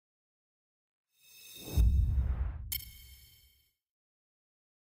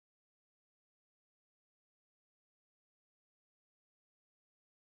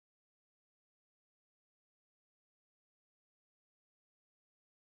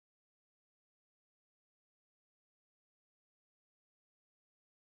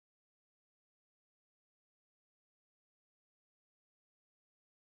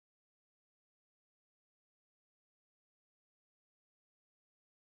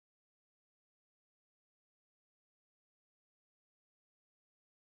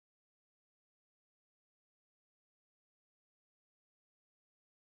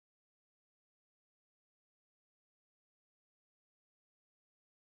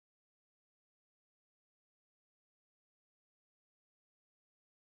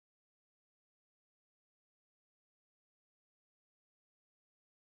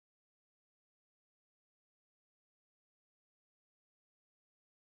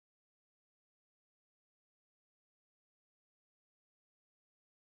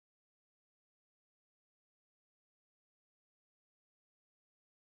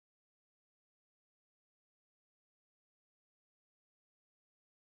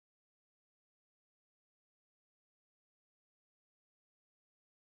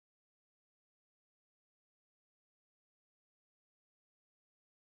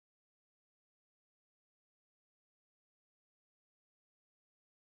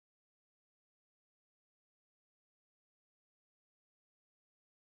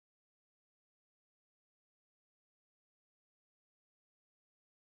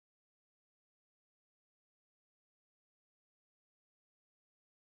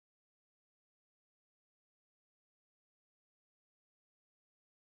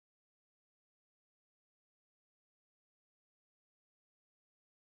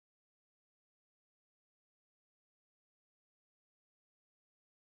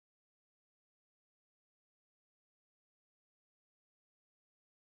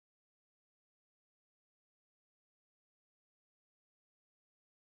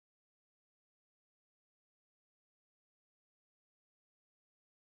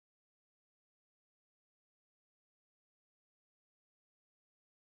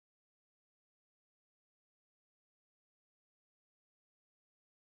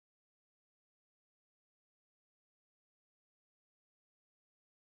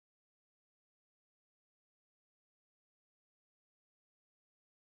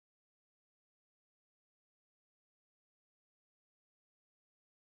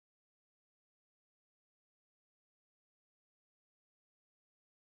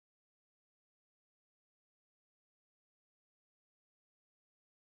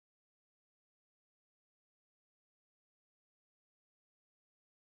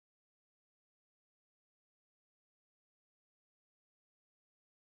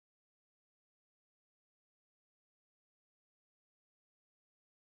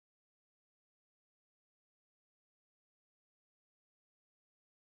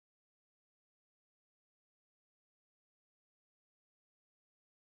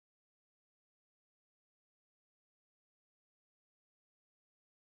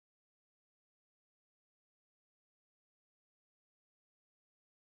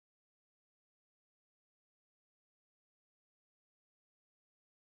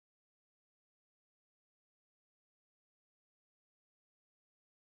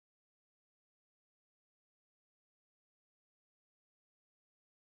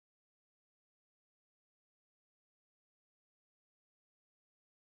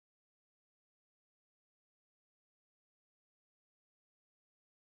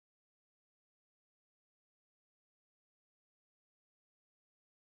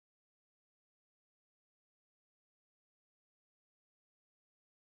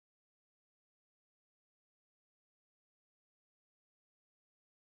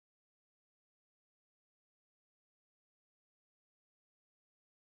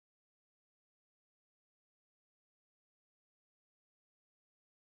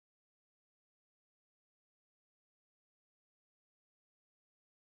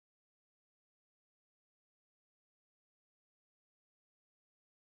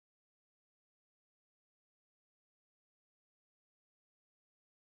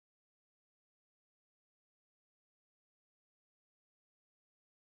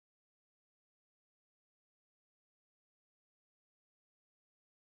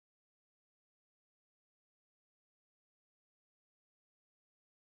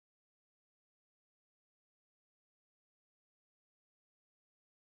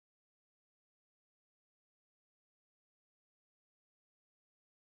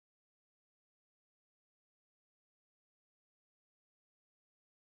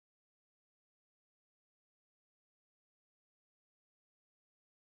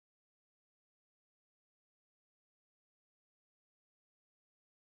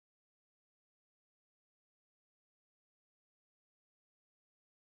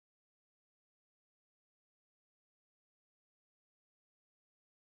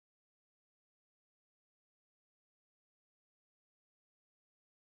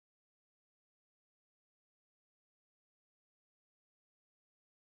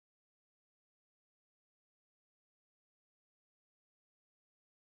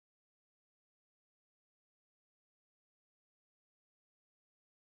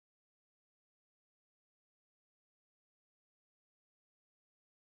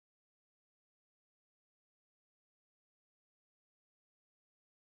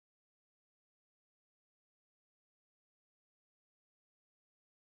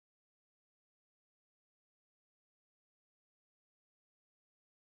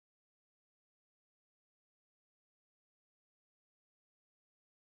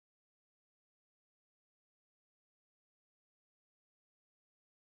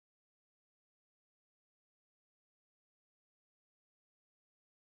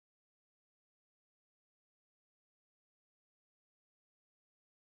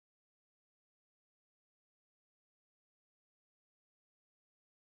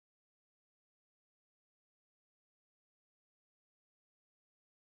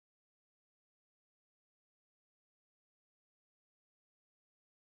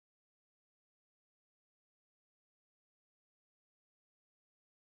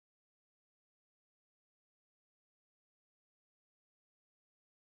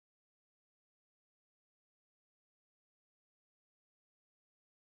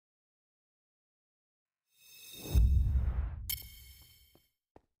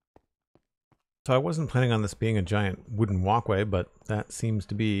 So I wasn't planning on this being a giant wooden walkway, but that seems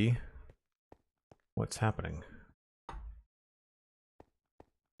to be what's happening.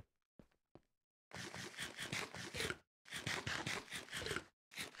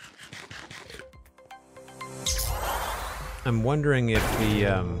 I'm wondering if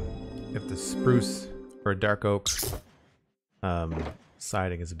the spruce or dark oak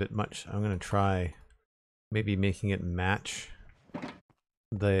siding is a bit much. I'm gonna try maybe making it match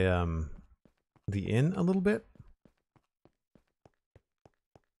the inn a little bit.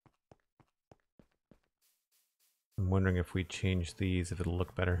 I'm wondering if we change these, if it'll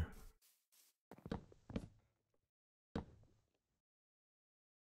look better.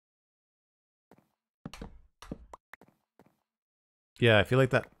 Yeah, I feel like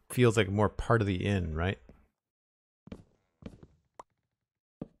that feels like more part of the inn, right?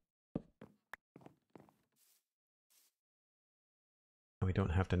 We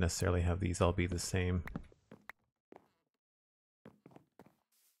don't have to necessarily have these all be the same.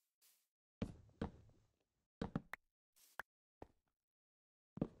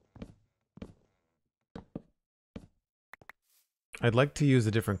 I'd like to use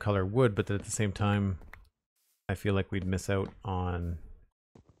a different color wood, but at the same time, I feel like we'd miss out on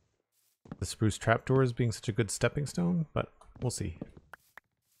the spruce trapdoors being such a good stepping stone, but we'll see.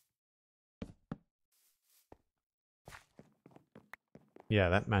 Yeah,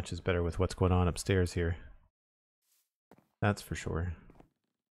 that matches better with what's going on upstairs here. That's for sure.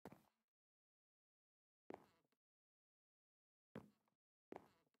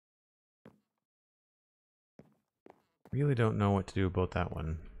 Really don't know what to do about that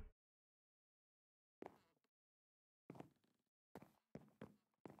one.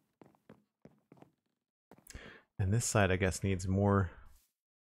 And this side, I guess, needs more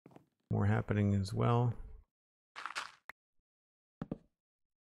happening as well.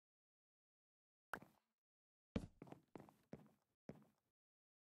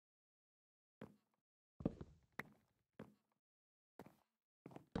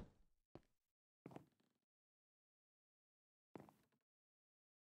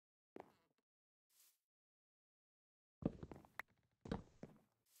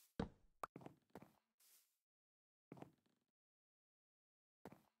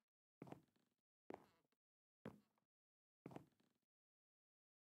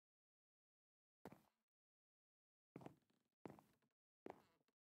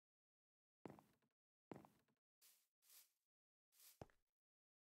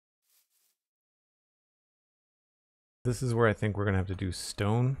 This is where I think we're gonna have to do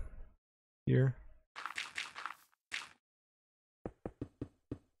stone here.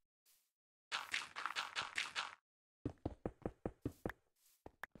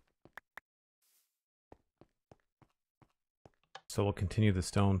 So we'll continue the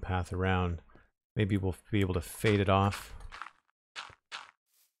stone path around. Maybe we'll be able to fade it off.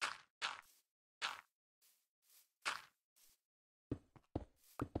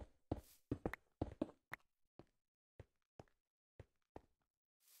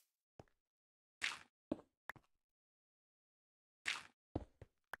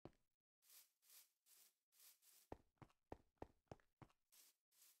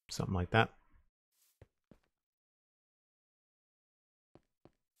 Something like that.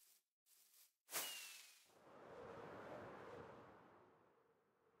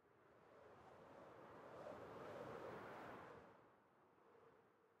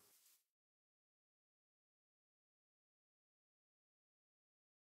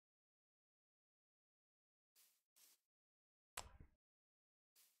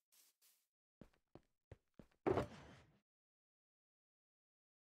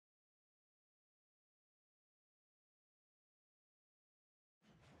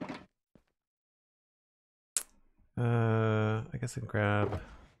 I guess I can grab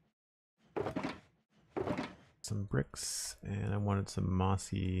some bricks, and I wanted some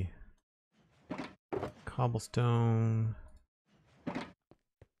mossy cobblestone,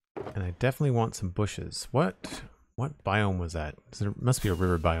 and I definitely want some bushes. What biome was that? There must be a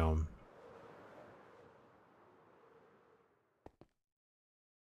river biome.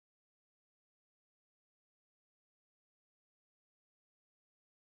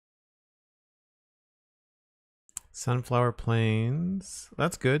 Sunflower Plains.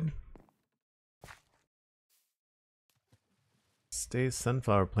 That's good. Stays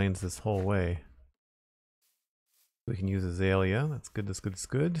Sunflower Plains this whole way. We can use azalea. That's good, that's good, that's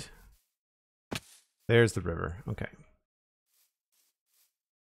good. There's the river. Okay.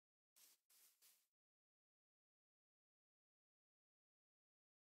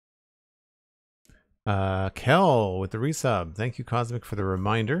 Kel with the resub. Thank you, Cosmic, for the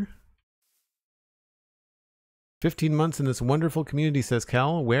reminder. 15 months in this wonderful community, says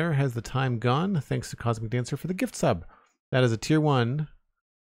Cal. Where has the time gone? Thanks to Cosmic Dancer for the gift sub. That is a tier 1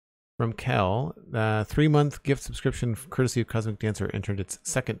 from Cal. 3-month gift subscription courtesy of Cosmic Dancer entered its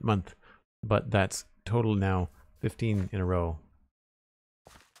 2nd month, but that's total now 15 in a row.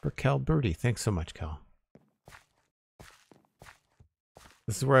 For Cal Birdie. Thanks so much, Cal.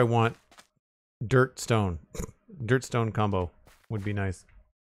 This is where I want dirt stone. Dirt stone combo would be nice.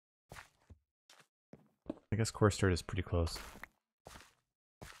 I guess coarse dirt is pretty close.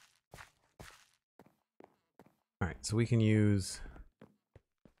 Alright, so we can use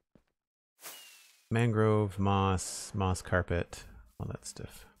mangrove, moss carpet, all that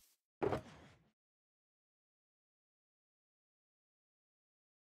stuff.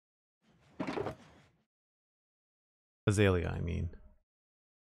 Azalea, I mean.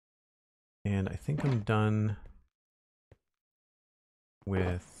 And I think I'm done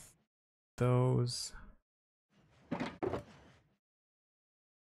with those.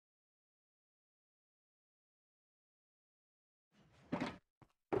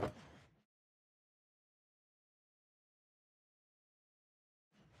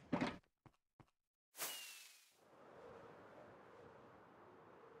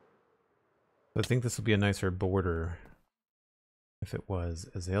 I think this will be a nicer border if it was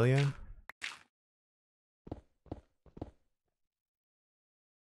azalea.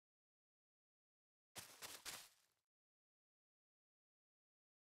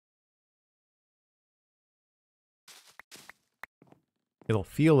 It'll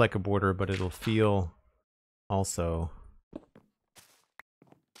feel like a border, but it'll feel also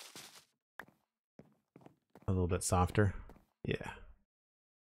a little bit softer. Yeah.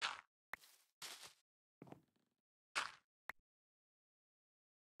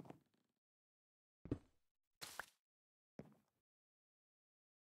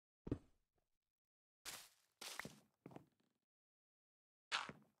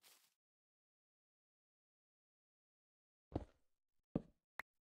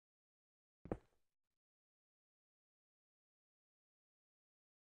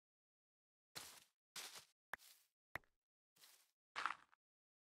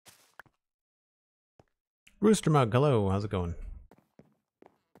 Rooster Mug, hello, how's it going?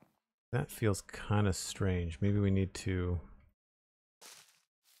 That feels kind of strange. Maybe we need to...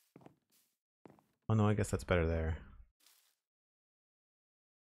 Oh no, I guess that's better there.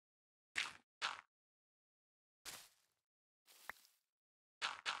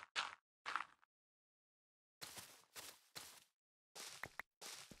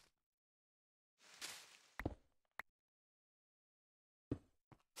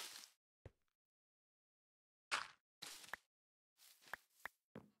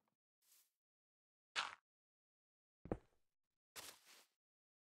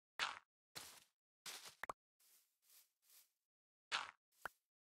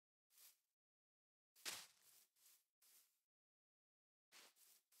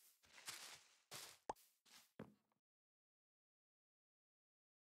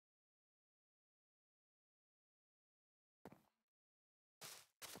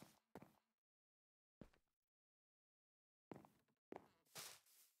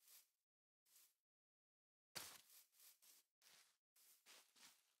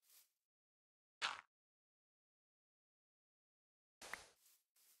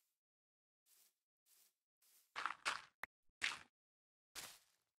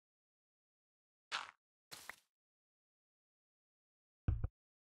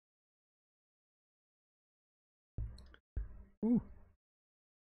 Ooh.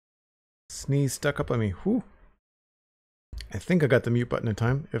 Sneeze stuck up on me. Whew. I think I got the mute button in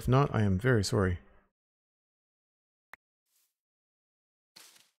time. If not, I am very sorry.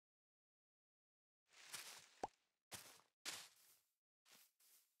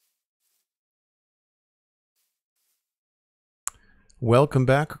 Welcome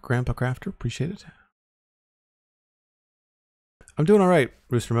back, GrandpaCrafter. Appreciate it. I'm doing all right,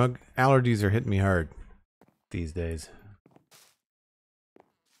 Rooster Mug. Allergies are hitting me hard these days.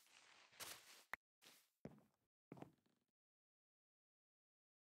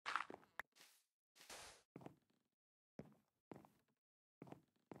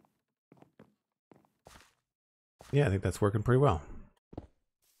 Yeah, I think that's working pretty well.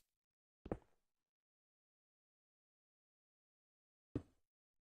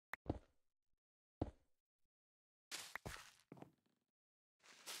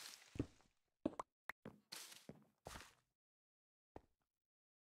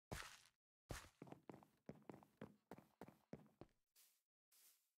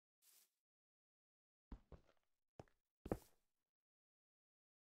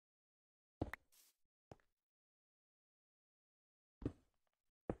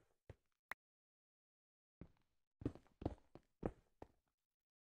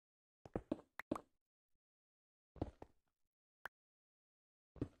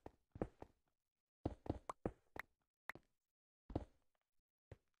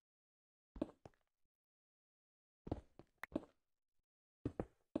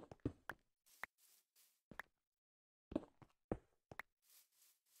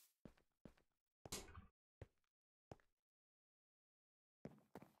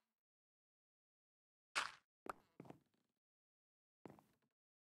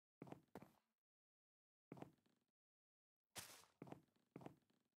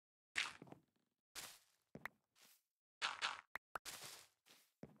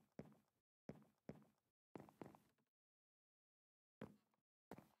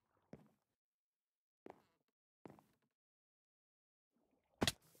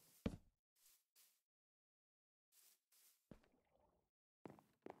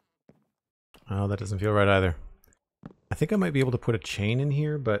 Oh, that doesn't feel right either. I think I might be able to put a chain in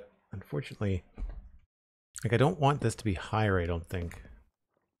here, but unfortunately, like I don't want this to be higher, I don't think.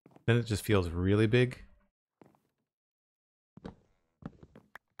 Then it just feels really big.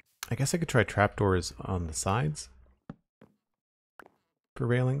 I guess I could try trapdoors on the sides for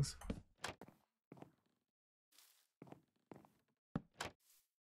railings.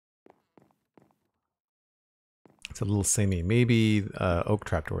 It's a little samey. Maybe oak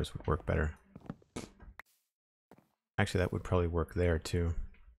trapdoors would work better. Actually, that would probably work there too.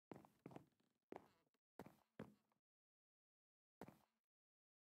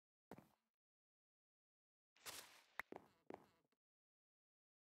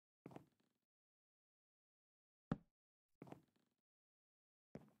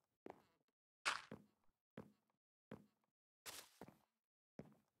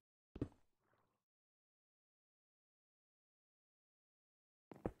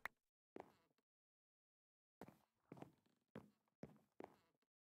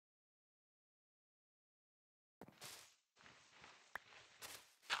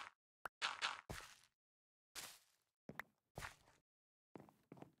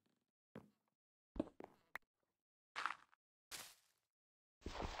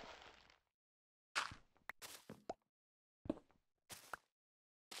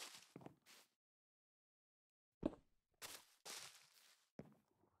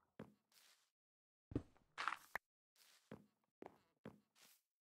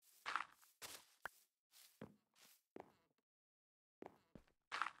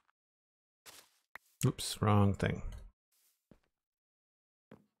 Oops, wrong thing.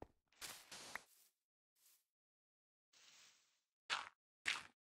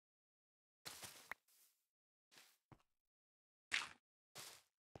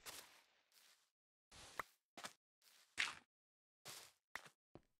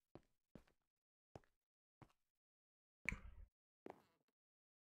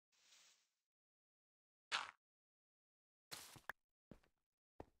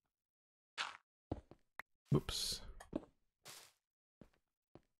 Oops.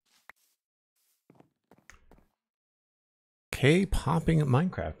 Okay, popping at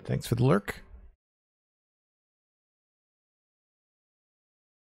Minecraft. Thanks for the lurk.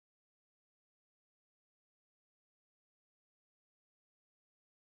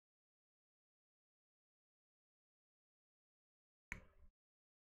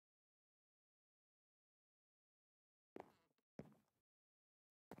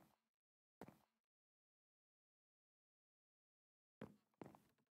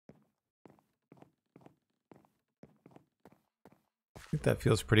 I think that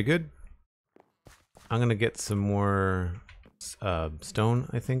feels pretty good. I'm gonna get some more stone,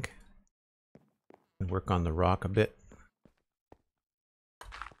 I think, and work on the rock a bit.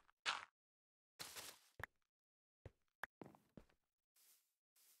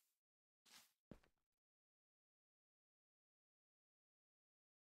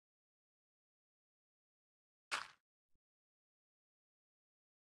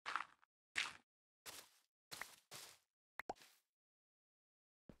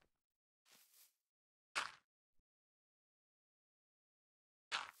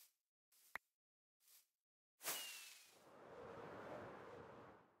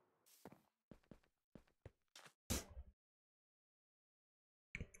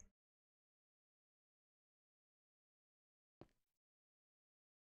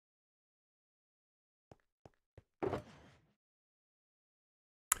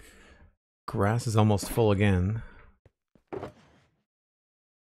 Grass is almost full again.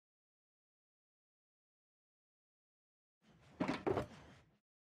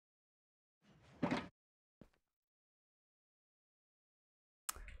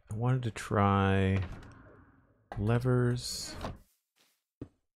 I wanted to try levers.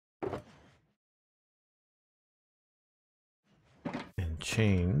 And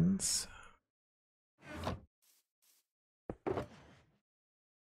chains.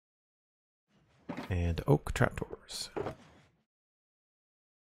 And oak trapdoors.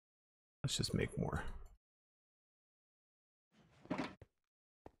 Let's just make more.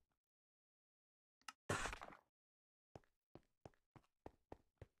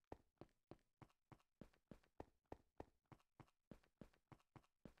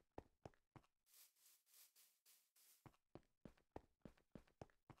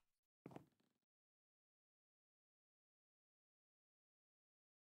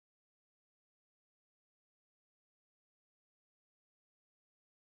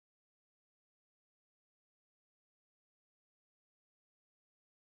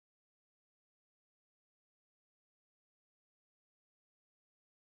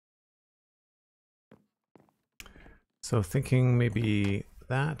 So thinking maybe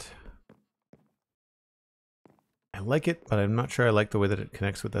that. I like it, but I'm not sure I like the way that it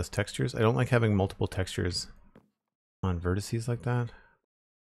connects with those textures. I don't like having multiple textures on vertices like that.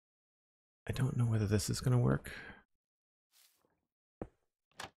 I don't know whether this is going to work.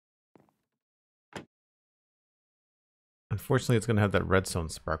 Unfortunately, it's going to have that redstone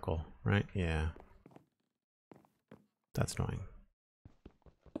sparkle, right? Yeah. That's annoying.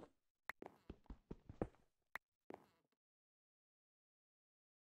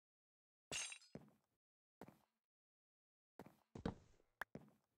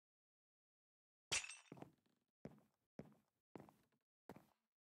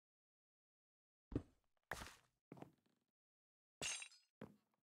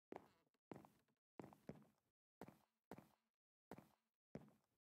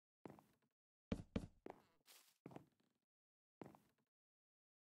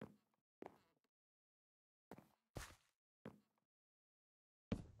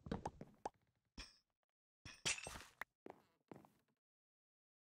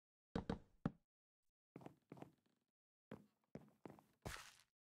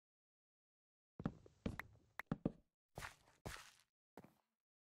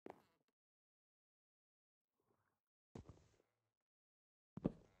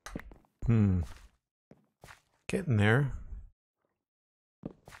 Getting there.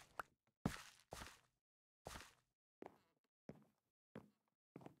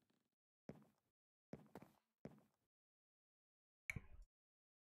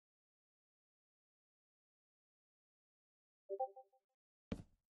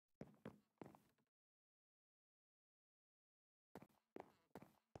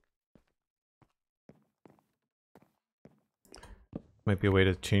 Might be a way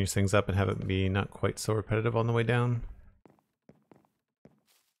to change things up and have it be not quite so repetitive on the way down.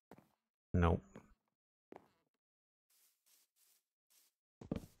 Nope.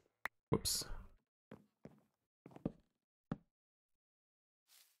 Whoops.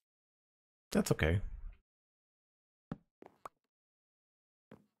 That's okay.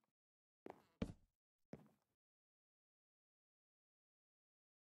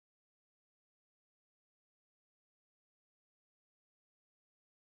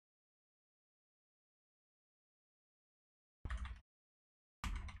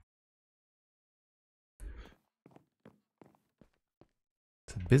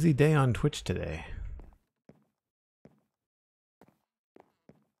 It's a busy day on Twitch today.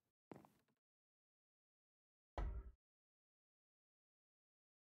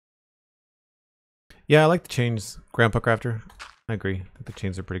 Yeah, I like the chains, GrandpaCrafter. I agree. I think the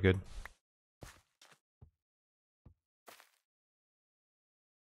chains are pretty good.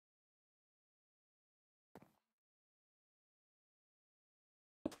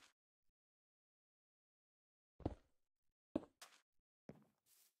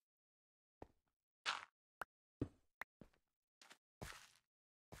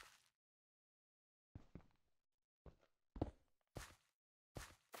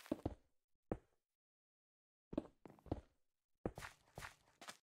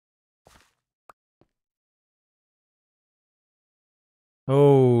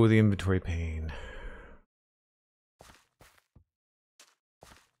 Oh, the inventory pane.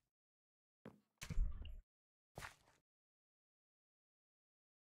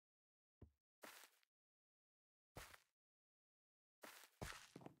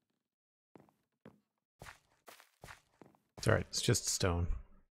 It's alright, it's just stone.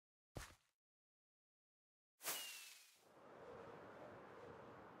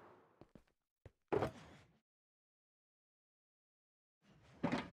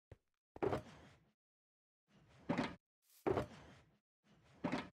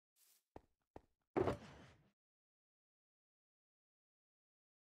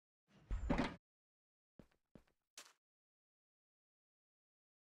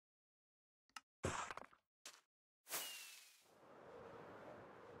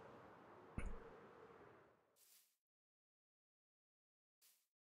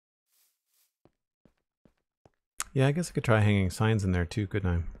 Yeah, I guess I could try hanging signs in there too,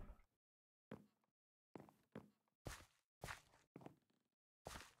 couldn't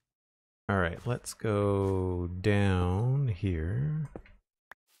I? Alright, let's go down here.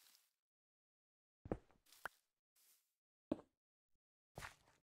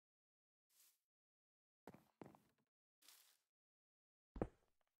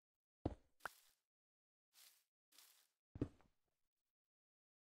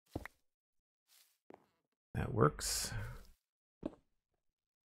 That works.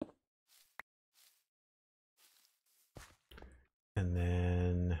 And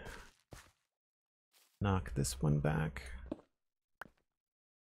then knock this one back.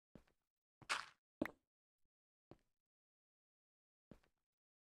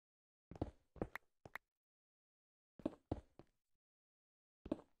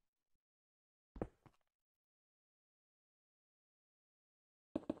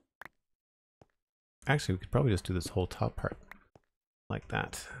 Actually, we could probably just do this whole top part like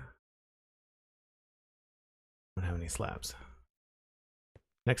that. Don't have any slabs.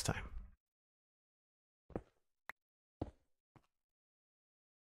 Next time.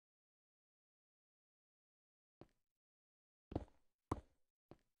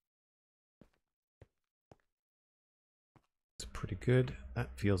 It's pretty good. That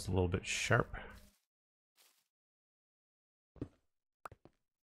feels a little bit sharp.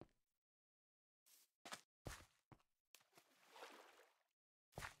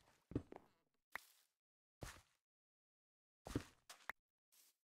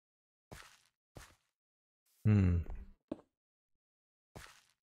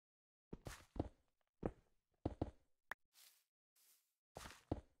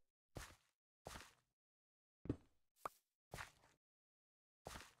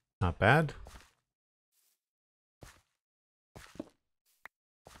 Not bad.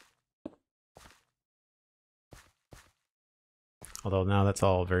 Although now that's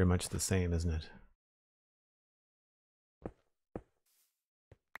all very much the same, isn't it?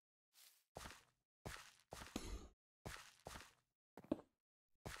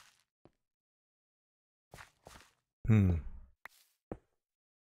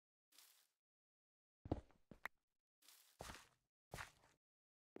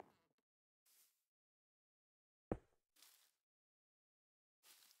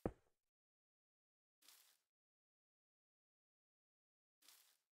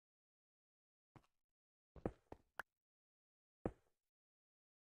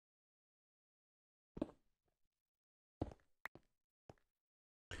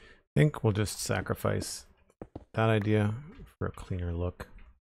 I think we'll just sacrifice that idea for a cleaner look.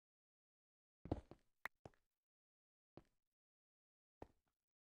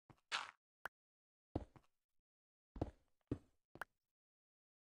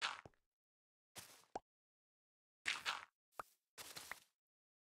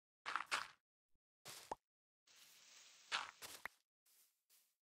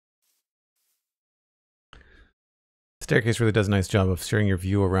 Staircase really does a nice job of steering your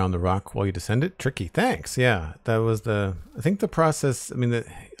view around the rock while you descend it. Tricky. Thanks. Yeah, that was I think the process, I mean,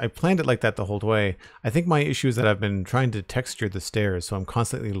 I planned it like that the whole way. I think my issue is that I've been trying to texture the stairs, so I'm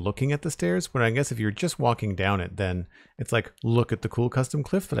constantly looking at the stairs. But I guess if you're just walking down it, then it's like, look at the cool custom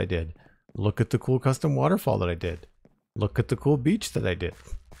cliff that I did. Look at the cool custom waterfall that I did. Look at the cool beach that I did.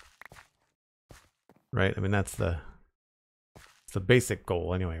 Right? I mean, that's the basic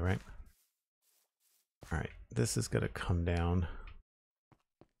goal anyway, right? All right, this is going to come down.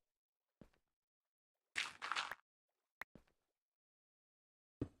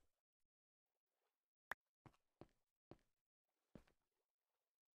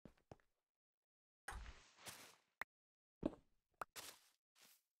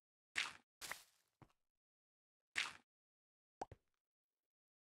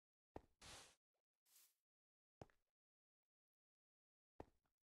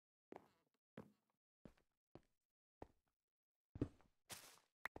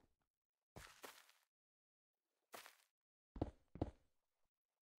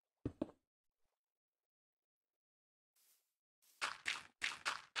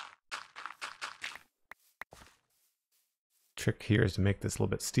 Trick here is to make this a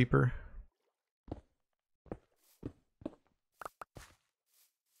little bit steeper.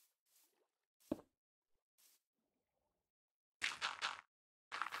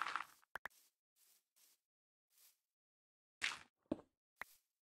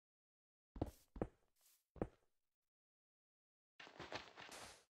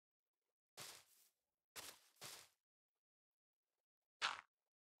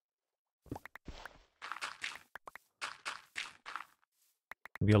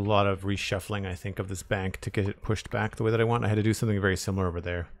 Be a lot of reshuffling, I think, of this bank to get it pushed back the way that I want. I had to do something very similar over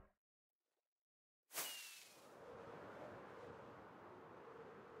there.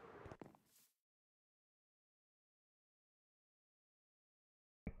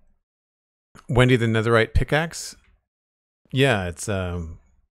 Wendy the Netherite pickaxe? Yeah, it's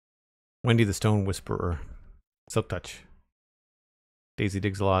Wendy the Stone Whisperer. Silk Touch. Daisy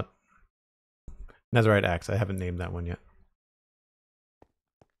digs a lot. Netherite axe, I haven't named that one yet.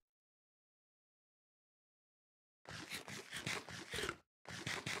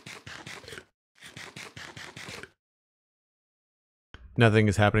 Nothing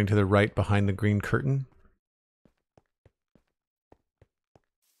is happening to the right behind the green curtain.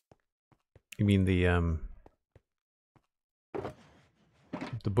 You mean the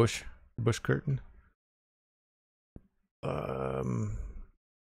bush curtain?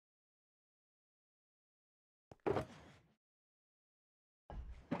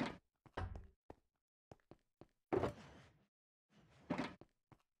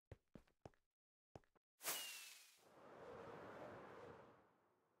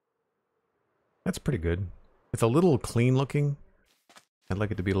 That's pretty good. It's a little clean looking. I'd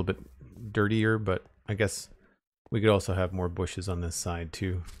like it to be a little bit dirtier, but I guess we could also have more bushes on this side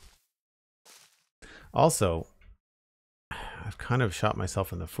too. Also, I've kind of shot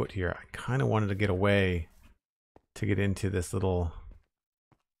myself in the foot here. I kind of wanted to get away to get into this little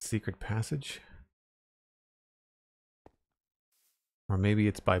secret passage. Or maybe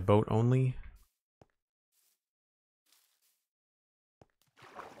it's by boat only.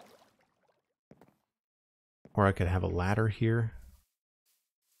 Or I could have a ladder here.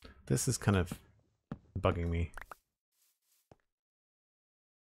 This is kind of bugging me.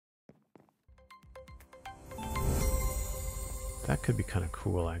 That could be kind of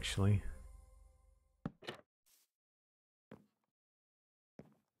cool, actually.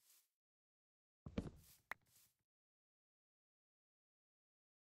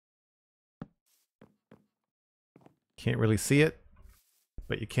 Can't really see it,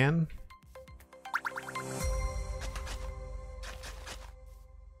 but you can.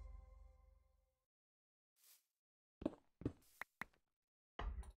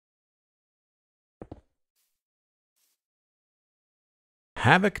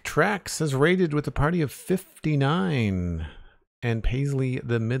 Havoc Tracks is rated with a party of 59. And Paisley,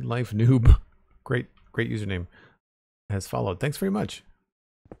 the midlife noob, great username, has followed. Thanks very much.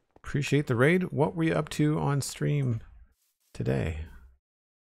 Appreciate the raid. What were you up to on stream today?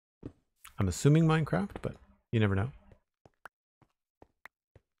 I'm assuming Minecraft, but you never know.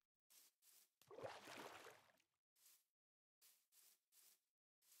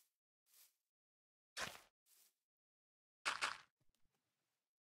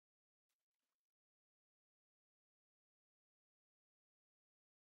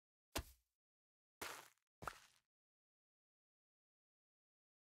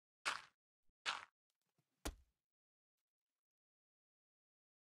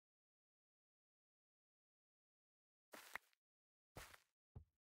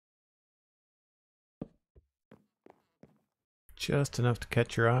 Just enough to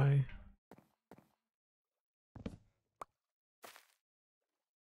catch your eye.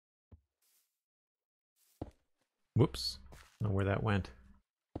 Whoops. I don't know where that went.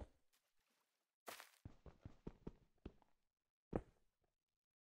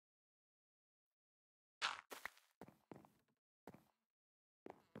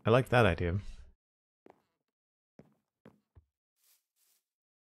 I like that idea.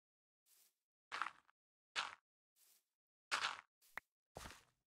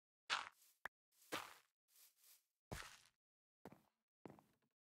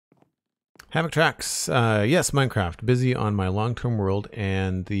 Havoc Tracks. Yes, Minecraft. Busy on my long-term world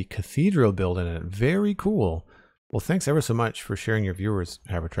and the cathedral build in it. Very cool. Well, thanks ever so much for sharing your viewers,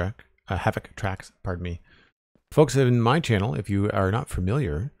 Havoc Tracks, pardon me. Folks in my channel, if you are not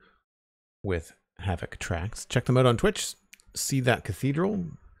familiar with Havoc Tracks, check them out on Twitch. See that cathedral.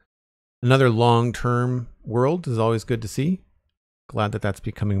 Another long-term world is always good to see. Glad that that's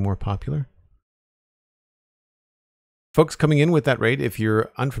becoming more popular. Folks coming in with that raid, if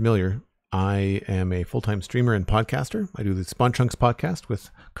you're unfamiliar, I am a full-time streamer and podcaster. I do the Spawn Chunks podcast with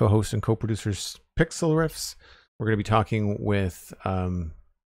co-host and co-producers Pixel Riffs. We're going to be talking with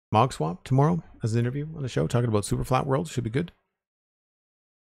Mogswap tomorrow as an interview on the show, talking about Super Flat World. Should be good.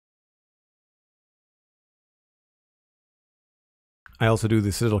 I also do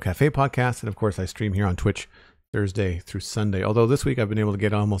the Citadel Cafe podcast, and of course I stream here on Twitch Thursday through Sunday. Although this week I've been able to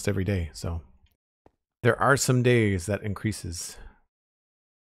get almost every day, so there are some days that increases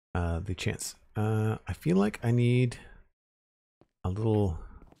the chance. I feel like I need a little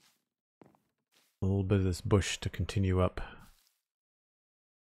bit of this bush to continue up.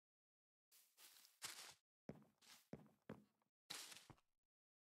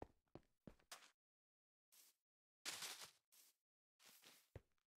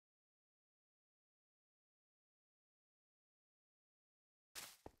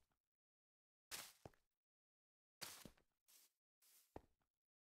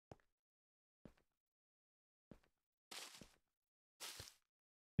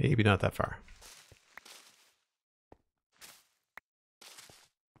 Maybe not that far.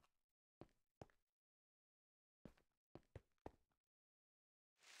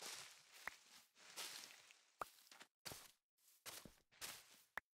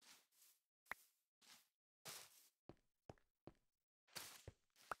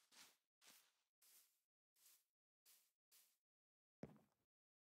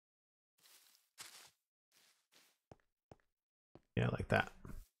 like that.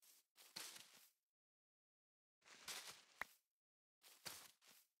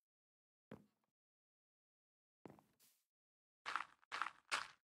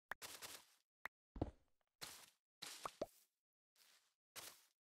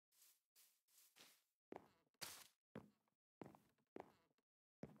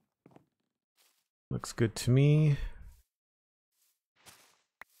 Looks good to me.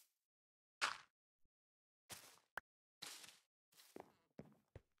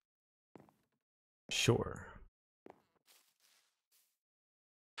 Sure.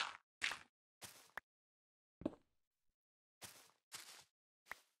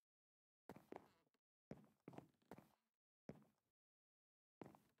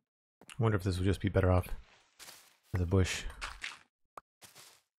 I wonder if this would just be better off as a bush.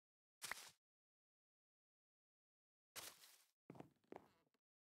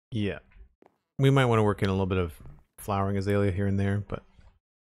 Yeah. We might want to work in a little bit of flowering azalea here and there, but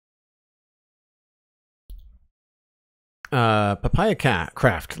Papaya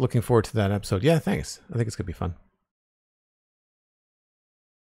Craft, looking forward to that episode. Yeah, thanks. I think it's gonna be fun.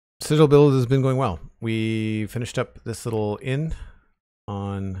 Citadel build has been going well. We finished up this little inn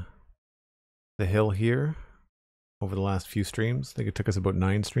on the hill here over the last few streams. I think it took us about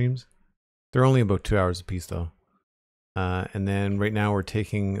 9 streams. They're only about 2 hours apiece though. And then right now we're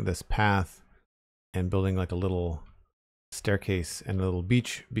taking this path and building like a little staircase and a little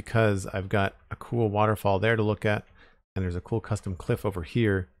beach because I've got a cool waterfall there to look at, and there's a cool custom cliff over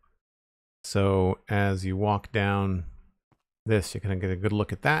here. So as you walk down this, you're gonna get a good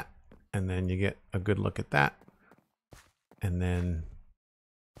look at that, and then you get a good look at that, and then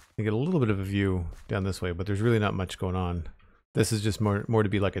you get a little bit of a view down this way, but there's really not much going on. This is just more to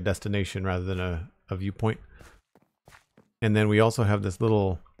be like a destination rather than a viewpoint. And then we also have this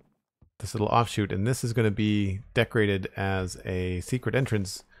little offshoot, and this is going to be decorated as a secret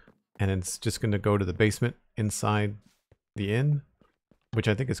entrance, and it's just going to go to the basement inside the inn, which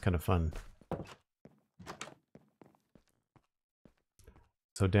I think is kind of fun.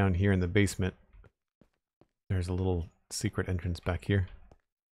 So down here in the basement, there's a little secret entrance back here.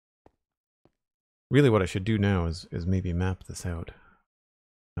 Really what I should do now is maybe map this out.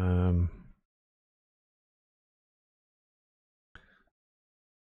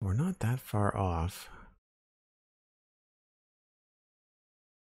 We're not that far off.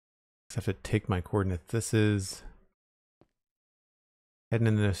 I have to take my coordinates. This is heading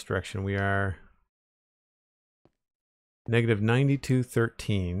in this direction. We are negative 92,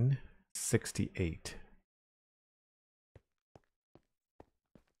 13, 68.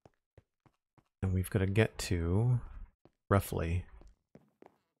 And we've got to get to roughly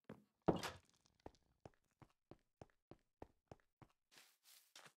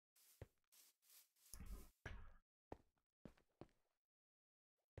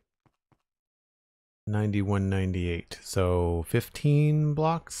 $91, $98. So 15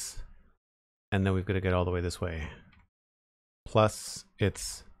 blocks, and then we've got to get all the way this way. Plus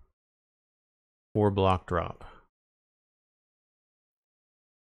it's 4-block drop.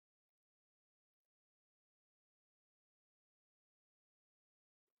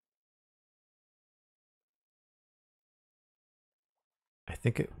 I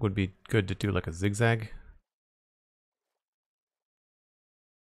think it would be good to do like a zigzag.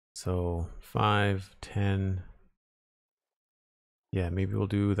 So 5, 10. Yeah, maybe we'll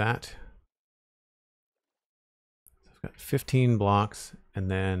do that. So I've got 15 blocks,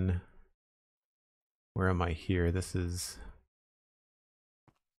 and then where am I here? This is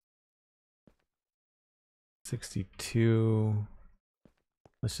 62.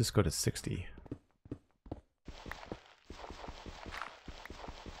 Let's just go to 60.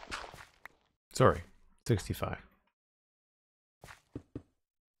 Sorry, 65.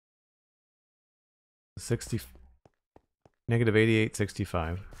 60, negative 88,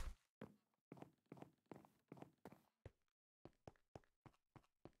 65.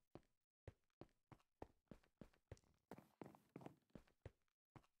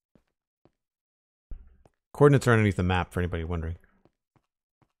 Coordinates are underneath the map for anybody wondering.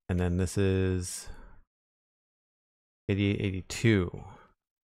 And then this is 88, 82.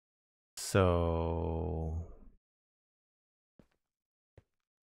 So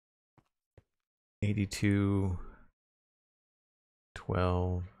 82,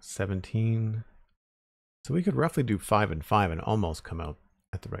 12, 17. So we could roughly do 5 and 5 and almost come out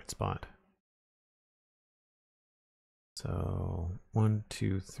at the right spot. So 1,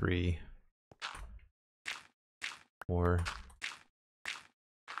 2, 3, 4,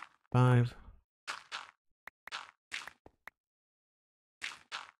 5.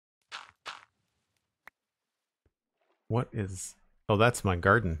 What is... Oh, that's my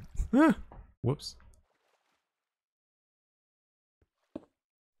garden. Ah, whoops.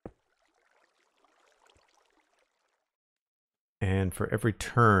 And for every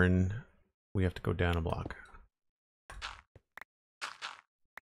turn, we have to go down a block.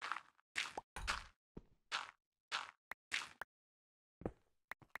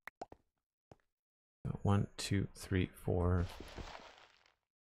 So 1, 2, 3, 4,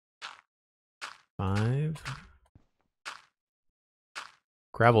 5.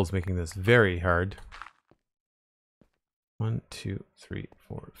 Gravel's making this very hard. 1, 2, 3,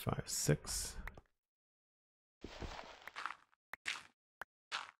 4, 5, 6.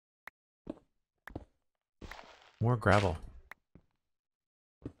 More gravel.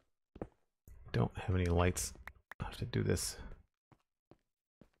 Don't have any lights. I'll have to do this.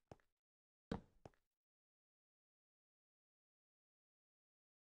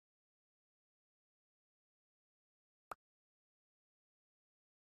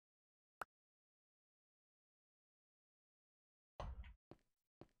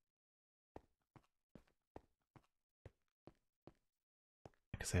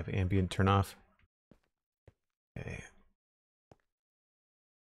 Because I have ambient turn off. Okay.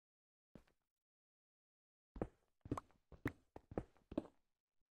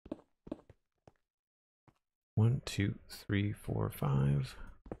 One, 2, 3, 4, 5.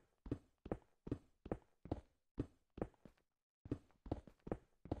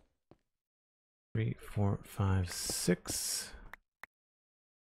 Three, 4, 5, 6.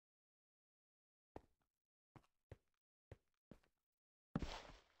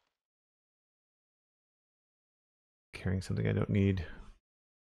 Carrying something I don't need.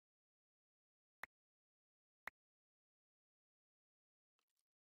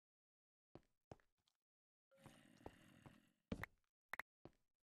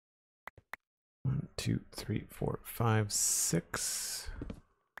 One, 2, 3, 4, 5, 6.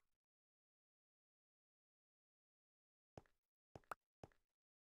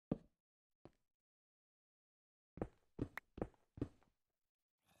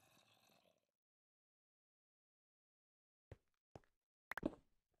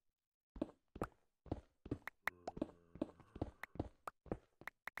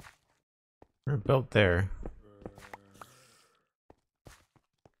 We're about there.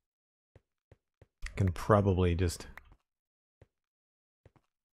 Can probably just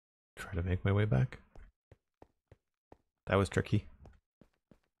try to make my way back. That was tricky.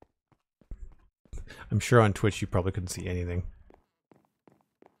 I'm sure on Twitch you probably couldn't see anything.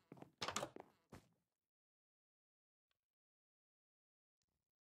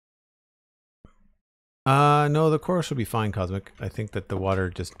 No, the coral should be fine, Cosmic. I think that the water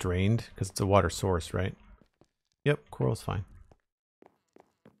just drained because it's a water source, right? Yep, coral's fine.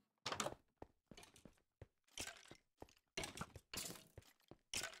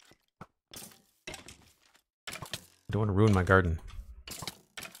 I don't want to ruin my garden.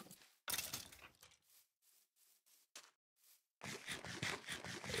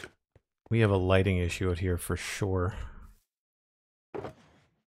 We have a lighting issue out here for sure.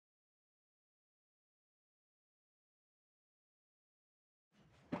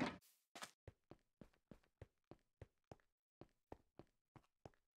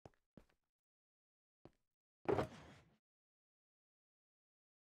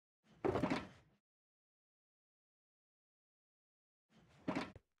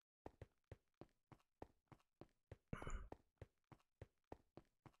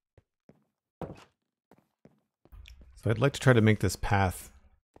 So I'd like to try to make this path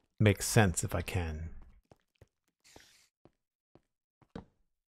make sense if I can.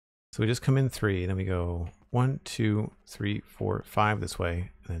 So we just come in 3, then we go 1, 2, 3, 4, 5 this way,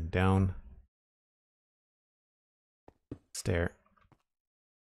 and then down, stair.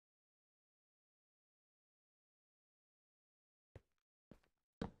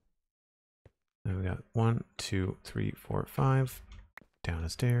 Then we got 1, 2, 3, 4, 5, down a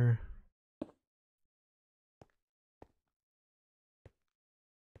stair.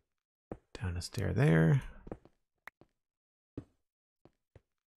 Down a stair there.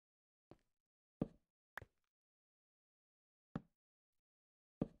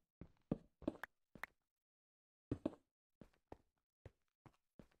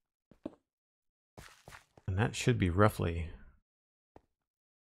 And that should be roughly...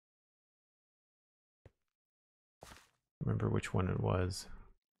 remember which one it was.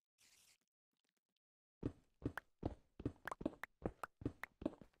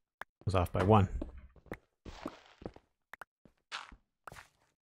 It was off by 1.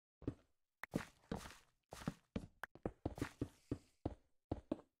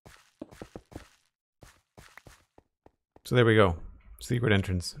 So there we go. Secret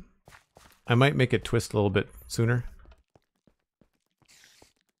entrance. I might make it twist a little bit sooner.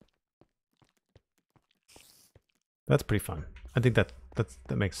 That's pretty fun. I think that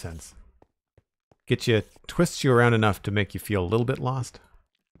makes sense. Twists you around enough to make you feel a little bit lost.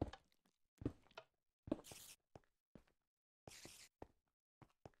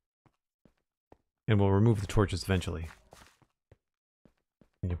 And we'll remove the torches eventually.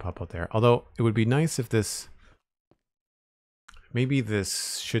 And you pop out there. Although it would be nice if this, maybe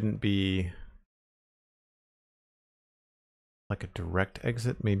this shouldn't be like a direct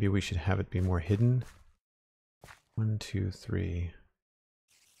exit. Maybe we should have it be more hidden. 1, 2, 3.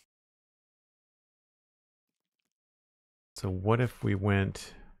 So what if we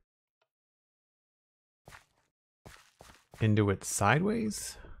went into it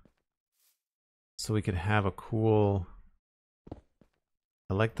sideways? So we could have a cool,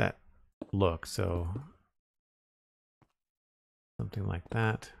 I like that look, so something like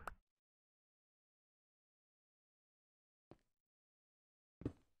that.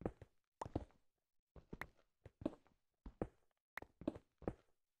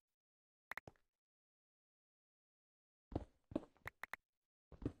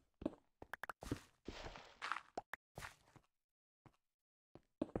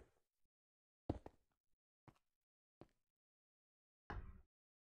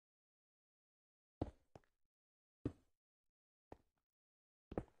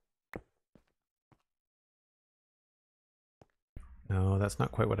 No, that's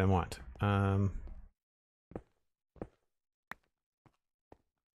not quite what I want.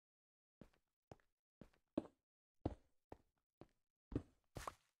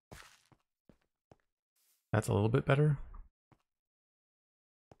 That's a little bit better.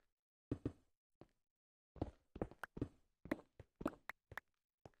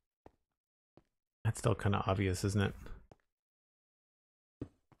 That's still kind of obvious, isn't it?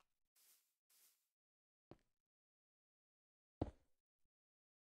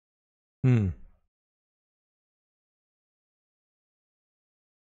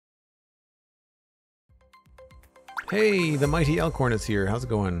 Hey, the mighty Elkhorn is here. How's it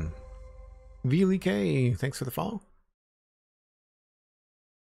going? VLK, thanks for the follow.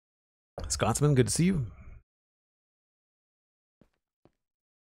 Scotsman, good to see you.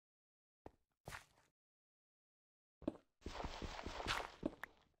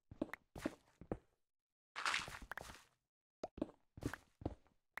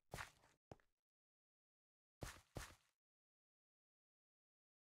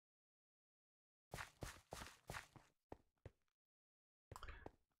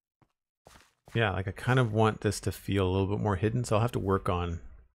 Yeah, like I kind of want this to feel a little bit more hidden, so I'll have to work on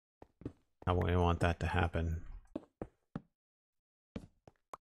how I want that to happen.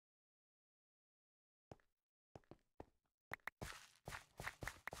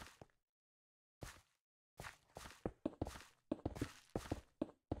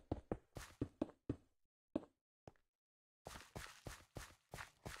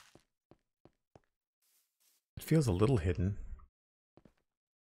 It feels a little hidden.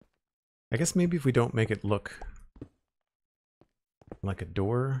 I guess maybe if we don't make it look like a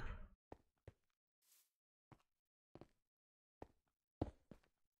door.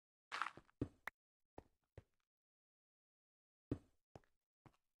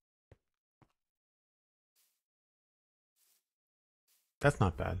 That's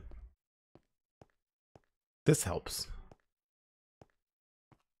not bad. This helps.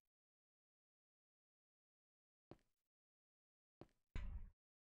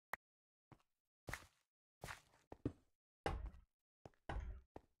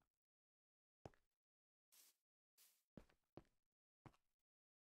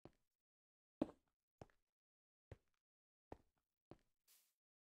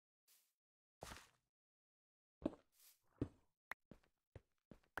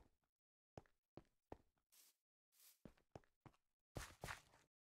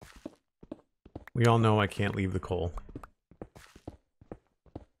 We all know I can't leave the coal.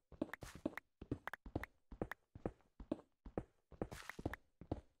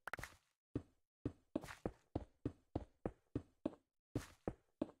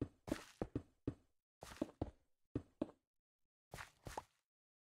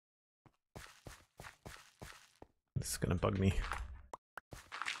 This is gonna bug me.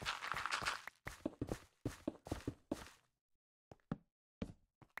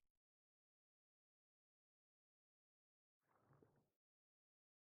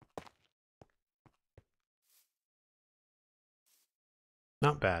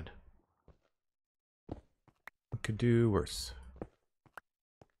 Not bad. We could do worse.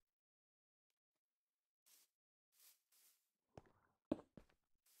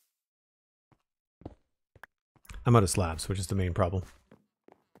 I'm out of slabs, which is the main problem.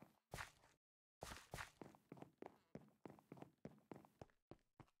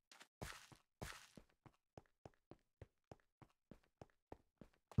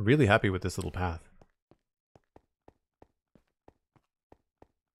 I'm really happy with this little path.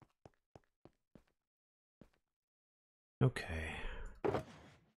 Okay.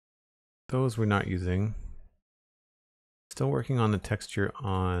 Those we're not using. Still working on the texture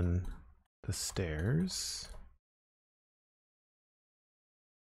on the stairs.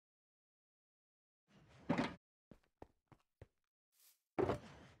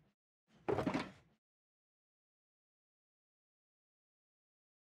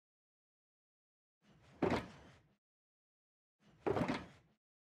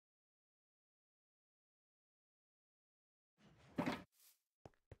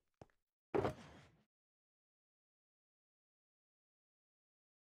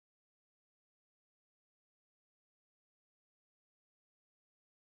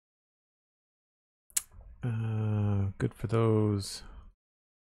 Good for those.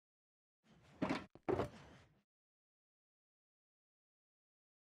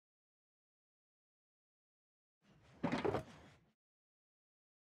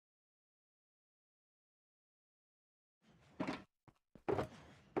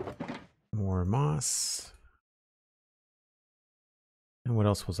 More moss. And what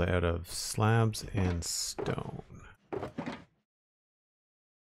else was I out of? Slabs and stone.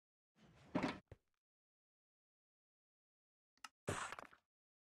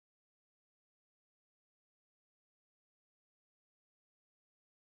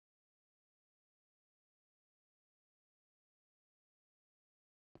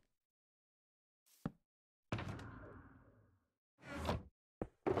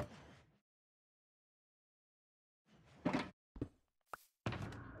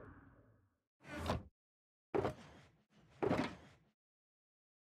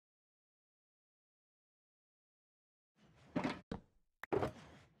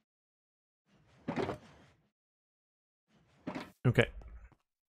 Okay.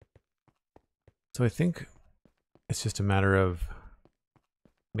 So I think it's just a matter of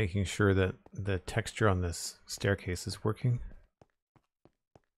making sure that the texture on this staircase is working.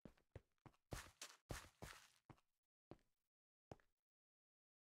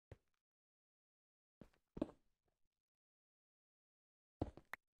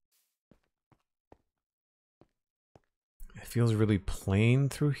 It feels really plain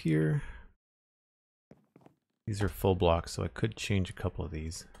through here. These are full blocks, so I could change a couple of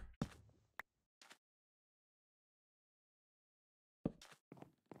these.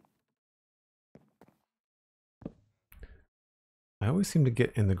 I always seem to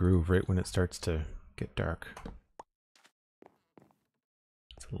get in the groove right when it starts to get dark.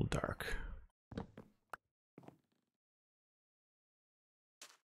 It's a little dark.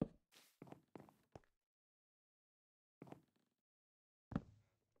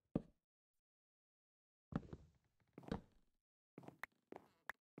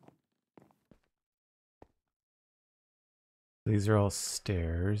 These are all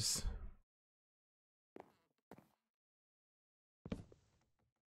stairs.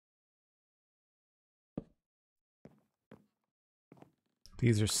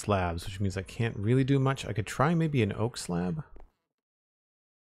 These are slabs, which means I can't really do much. I could try maybe an oak slab.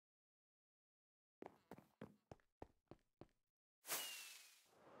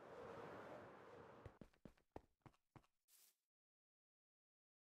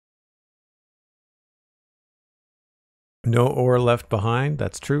 No ore left behind.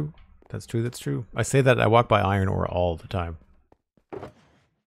 That's true. That's true. That's true. I say that I walk by iron ore all the time.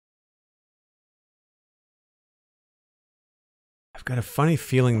 I've got a funny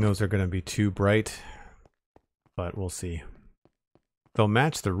feeling those are going to be too bright, but we'll see. They'll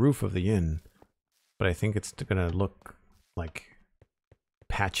match the roof of the inn, but I think it's going to look like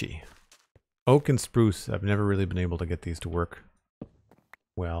patchy. Oak and spruce, I've never really been able to get these to work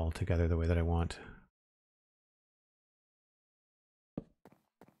well together the way that I want.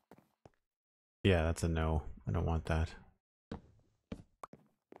 Yeah, that's a no. I don't want that.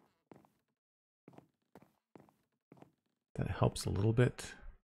 That helps a little bit.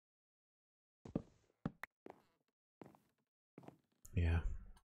 Yeah.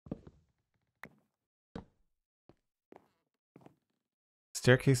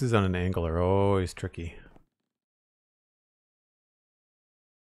 Staircases on an angle are always tricky.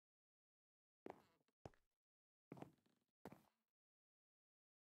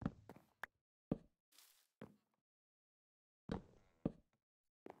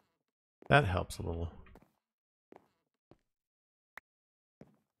 That helps a little.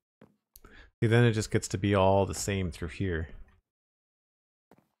 See, then it just gets to be all the same through here.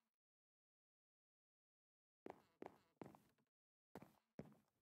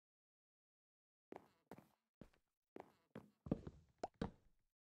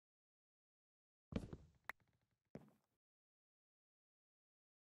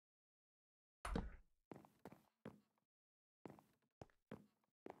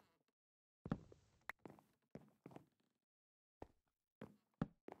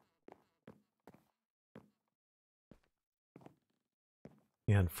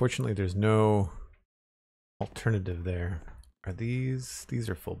 Yeah, unfortunately, there's no alternative there. Are these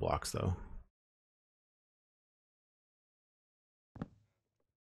are full blocks though.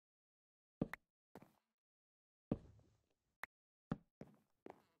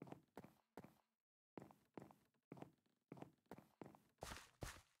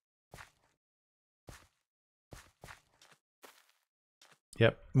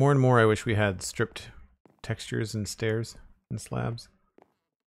 Yep, more and more I wish we had stripped textures and stairs and slabs.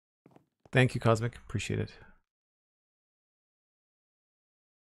 Thank you, Cosmic. Appreciate it.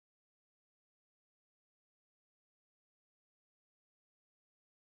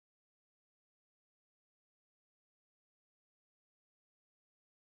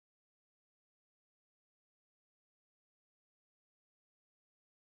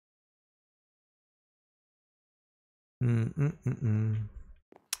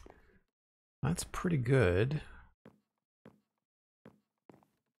 That's pretty good.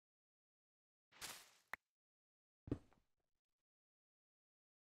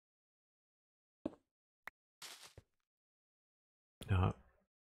 No,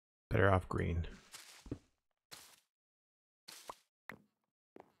 better off green.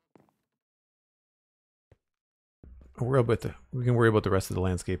 We can worry about the rest of the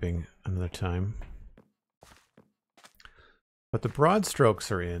landscaping another time. But the broad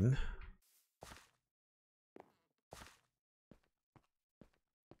strokes are in.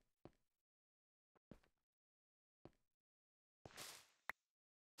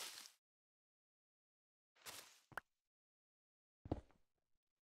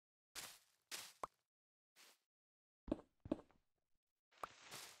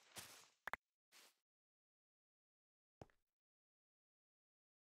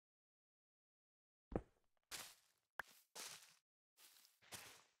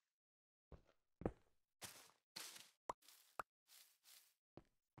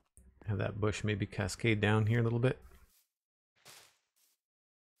 Have that bush maybe cascade down here a little bit.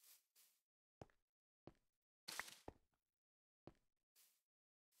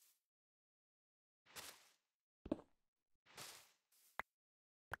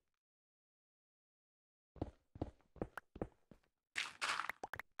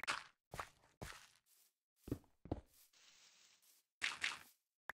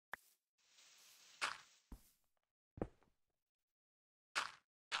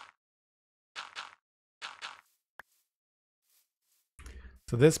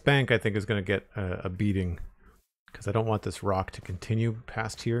 So this bank, I think, is going to get a beating because I don't want this rock to continue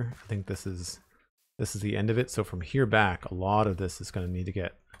past here. I think this is the end of it. So from here back, a lot of this is going to need to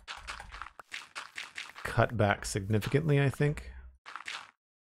get cut back significantly, I think.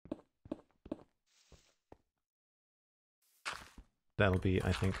 That'll be,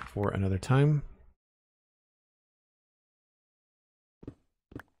 I think, for another time.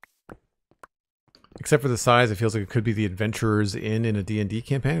 Except for the size, it feels like it could be the Adventurers Inn in a D&D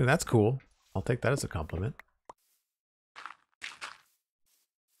campaign, and that's cool. I'll take that as a compliment.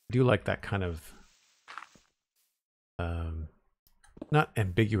 I do like that kind of, not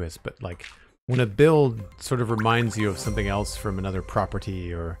ambiguous, but like when a build sort of reminds you of something else from another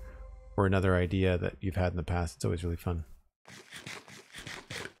property or another idea that you've had in the past. It's always really fun.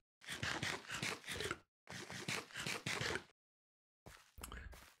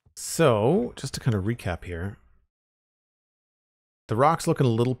 So, just to kind of recap here, the rock's looking a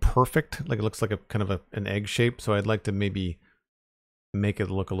little perfect, like it looks like a kind of an egg shape, so I'd like to maybe make it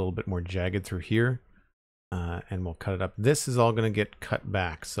look a little bit more jagged through here, and we'll cut it up. This is all going to get cut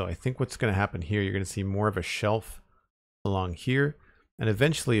back, so I think what's going to happen here, you're going to see more of a shelf along here, and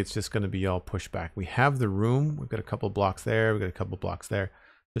eventually it's just going to be all pushed back. We have the room, we've got a couple blocks there, we've got a couple blocks there.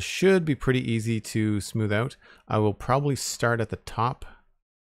 This should be pretty easy to smooth out. I will probably start at the top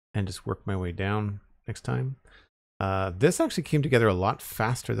and just work my way down next time. This actually came together a lot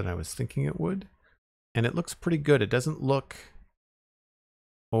faster than I was thinking it would. And it looks pretty good. It doesn't look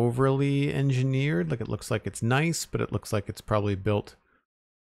overly engineered. Like it looks like it's nice, but it looks like it's probably built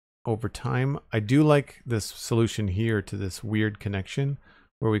over time. I do like this solution here to this weird connection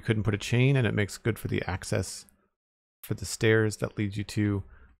where we couldn't put a chain, and it makes good for the access for the stairs that leads you to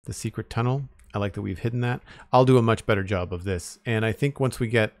the secret tunnel. I like that we've hidden that. I'll do a much better job of this. And I think once we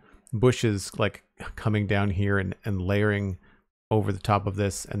get bushes like coming down here and layering over the top of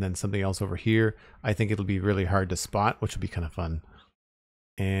this and then something else over here, I think it'll be really hard to spot, which will be kind of fun.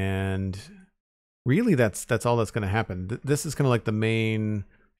 And really that's all that's going to happen. This is kind of like the main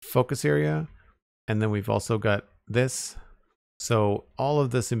focus area. And then we've also got this. So all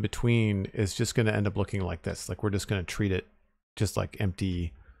of this in between is just going to end up looking like this. Like we're just going to treat it just like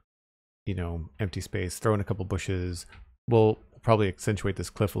empty, you know, empty space, throw in a couple bushes. We'll probably accentuate this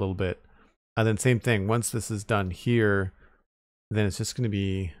cliff a little bit. And then same thing, once this is done here, then it's just going to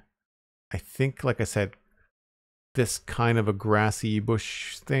be, I think, like I said, this kind of a grassy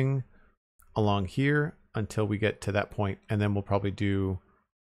bush thing along here until we get to that point. And then we'll probably do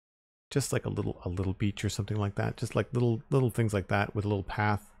just like a little beach or something like that. Just like little things like that with a little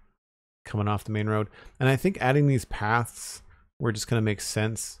path coming off the main road. And I think adding these paths where it's just going to make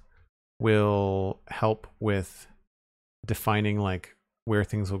sense will help with defining like where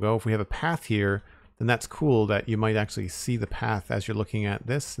things will go. If we have a path here, then that's cool that you might actually see the path as you're looking at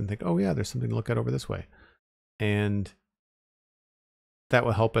this and think, oh yeah, there's something to look at over this way. And that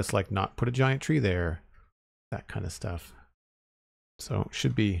will help us like not put a giant tree there, that kind of stuff. So it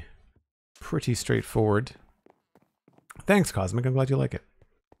should be pretty straightforward. Thanks, Cosmic. I'm glad you like it.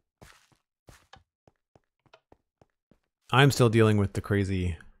 I'm still dealing with the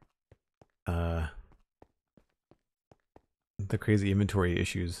crazy inventory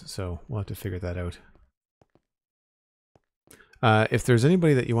issues, so we'll have to figure that out. If there's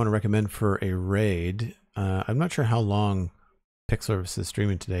anybody that you want to recommend for a raid, I'm not sure how long Pixelriffs is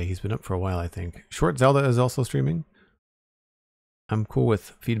streaming today. He's been up for a while, I think. Short Zelda is also streaming. I'm cool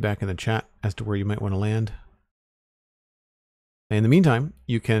with feedback in the chat as to where you might want to land. In the meantime,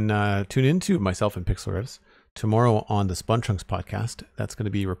 you can tune into myself and Pixelriffs tomorrow on the Spun-Trunks podcast. That's going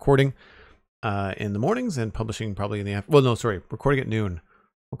to be recording in the mornings and publishing probably in the afternoon. Well, no, sorry, recording at noon.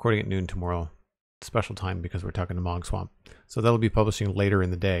 Recording at noon tomorrow. Special time because we're talking to Mog Swamp. So that'll be publishing later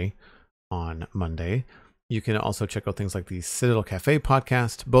in the day on Monday. You can also check out things like the Citadel Cafe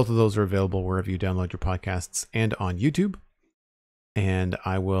podcast. Both of those are available wherever you download your podcasts and on YouTube. And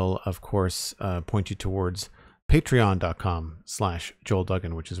I will, of course, point you towards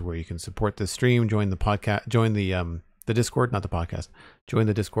patreon.com/JoelDuggan, which is where you can support this stream, join the podcast, join the Discord, not the podcast, join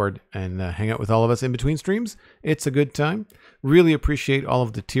the Discord and hang out with all of us in between streams. It's a good time. Really appreciate all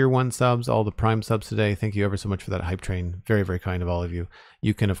of the tier 1 subs, all the prime subs today. Thank you ever so much for that hype train. Very, very kind of all of you.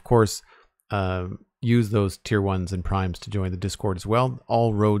 You can, of course, use those tier 1s and primes to join the Discord as well.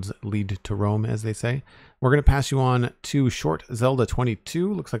 All roads lead to Rome, as they say. We're going to pass you on to Short Zelda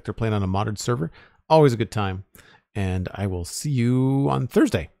 22. Looks like they're playing on a modded server. Always a good time. And I will see you on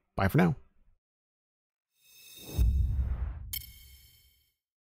Thursday. Bye for now.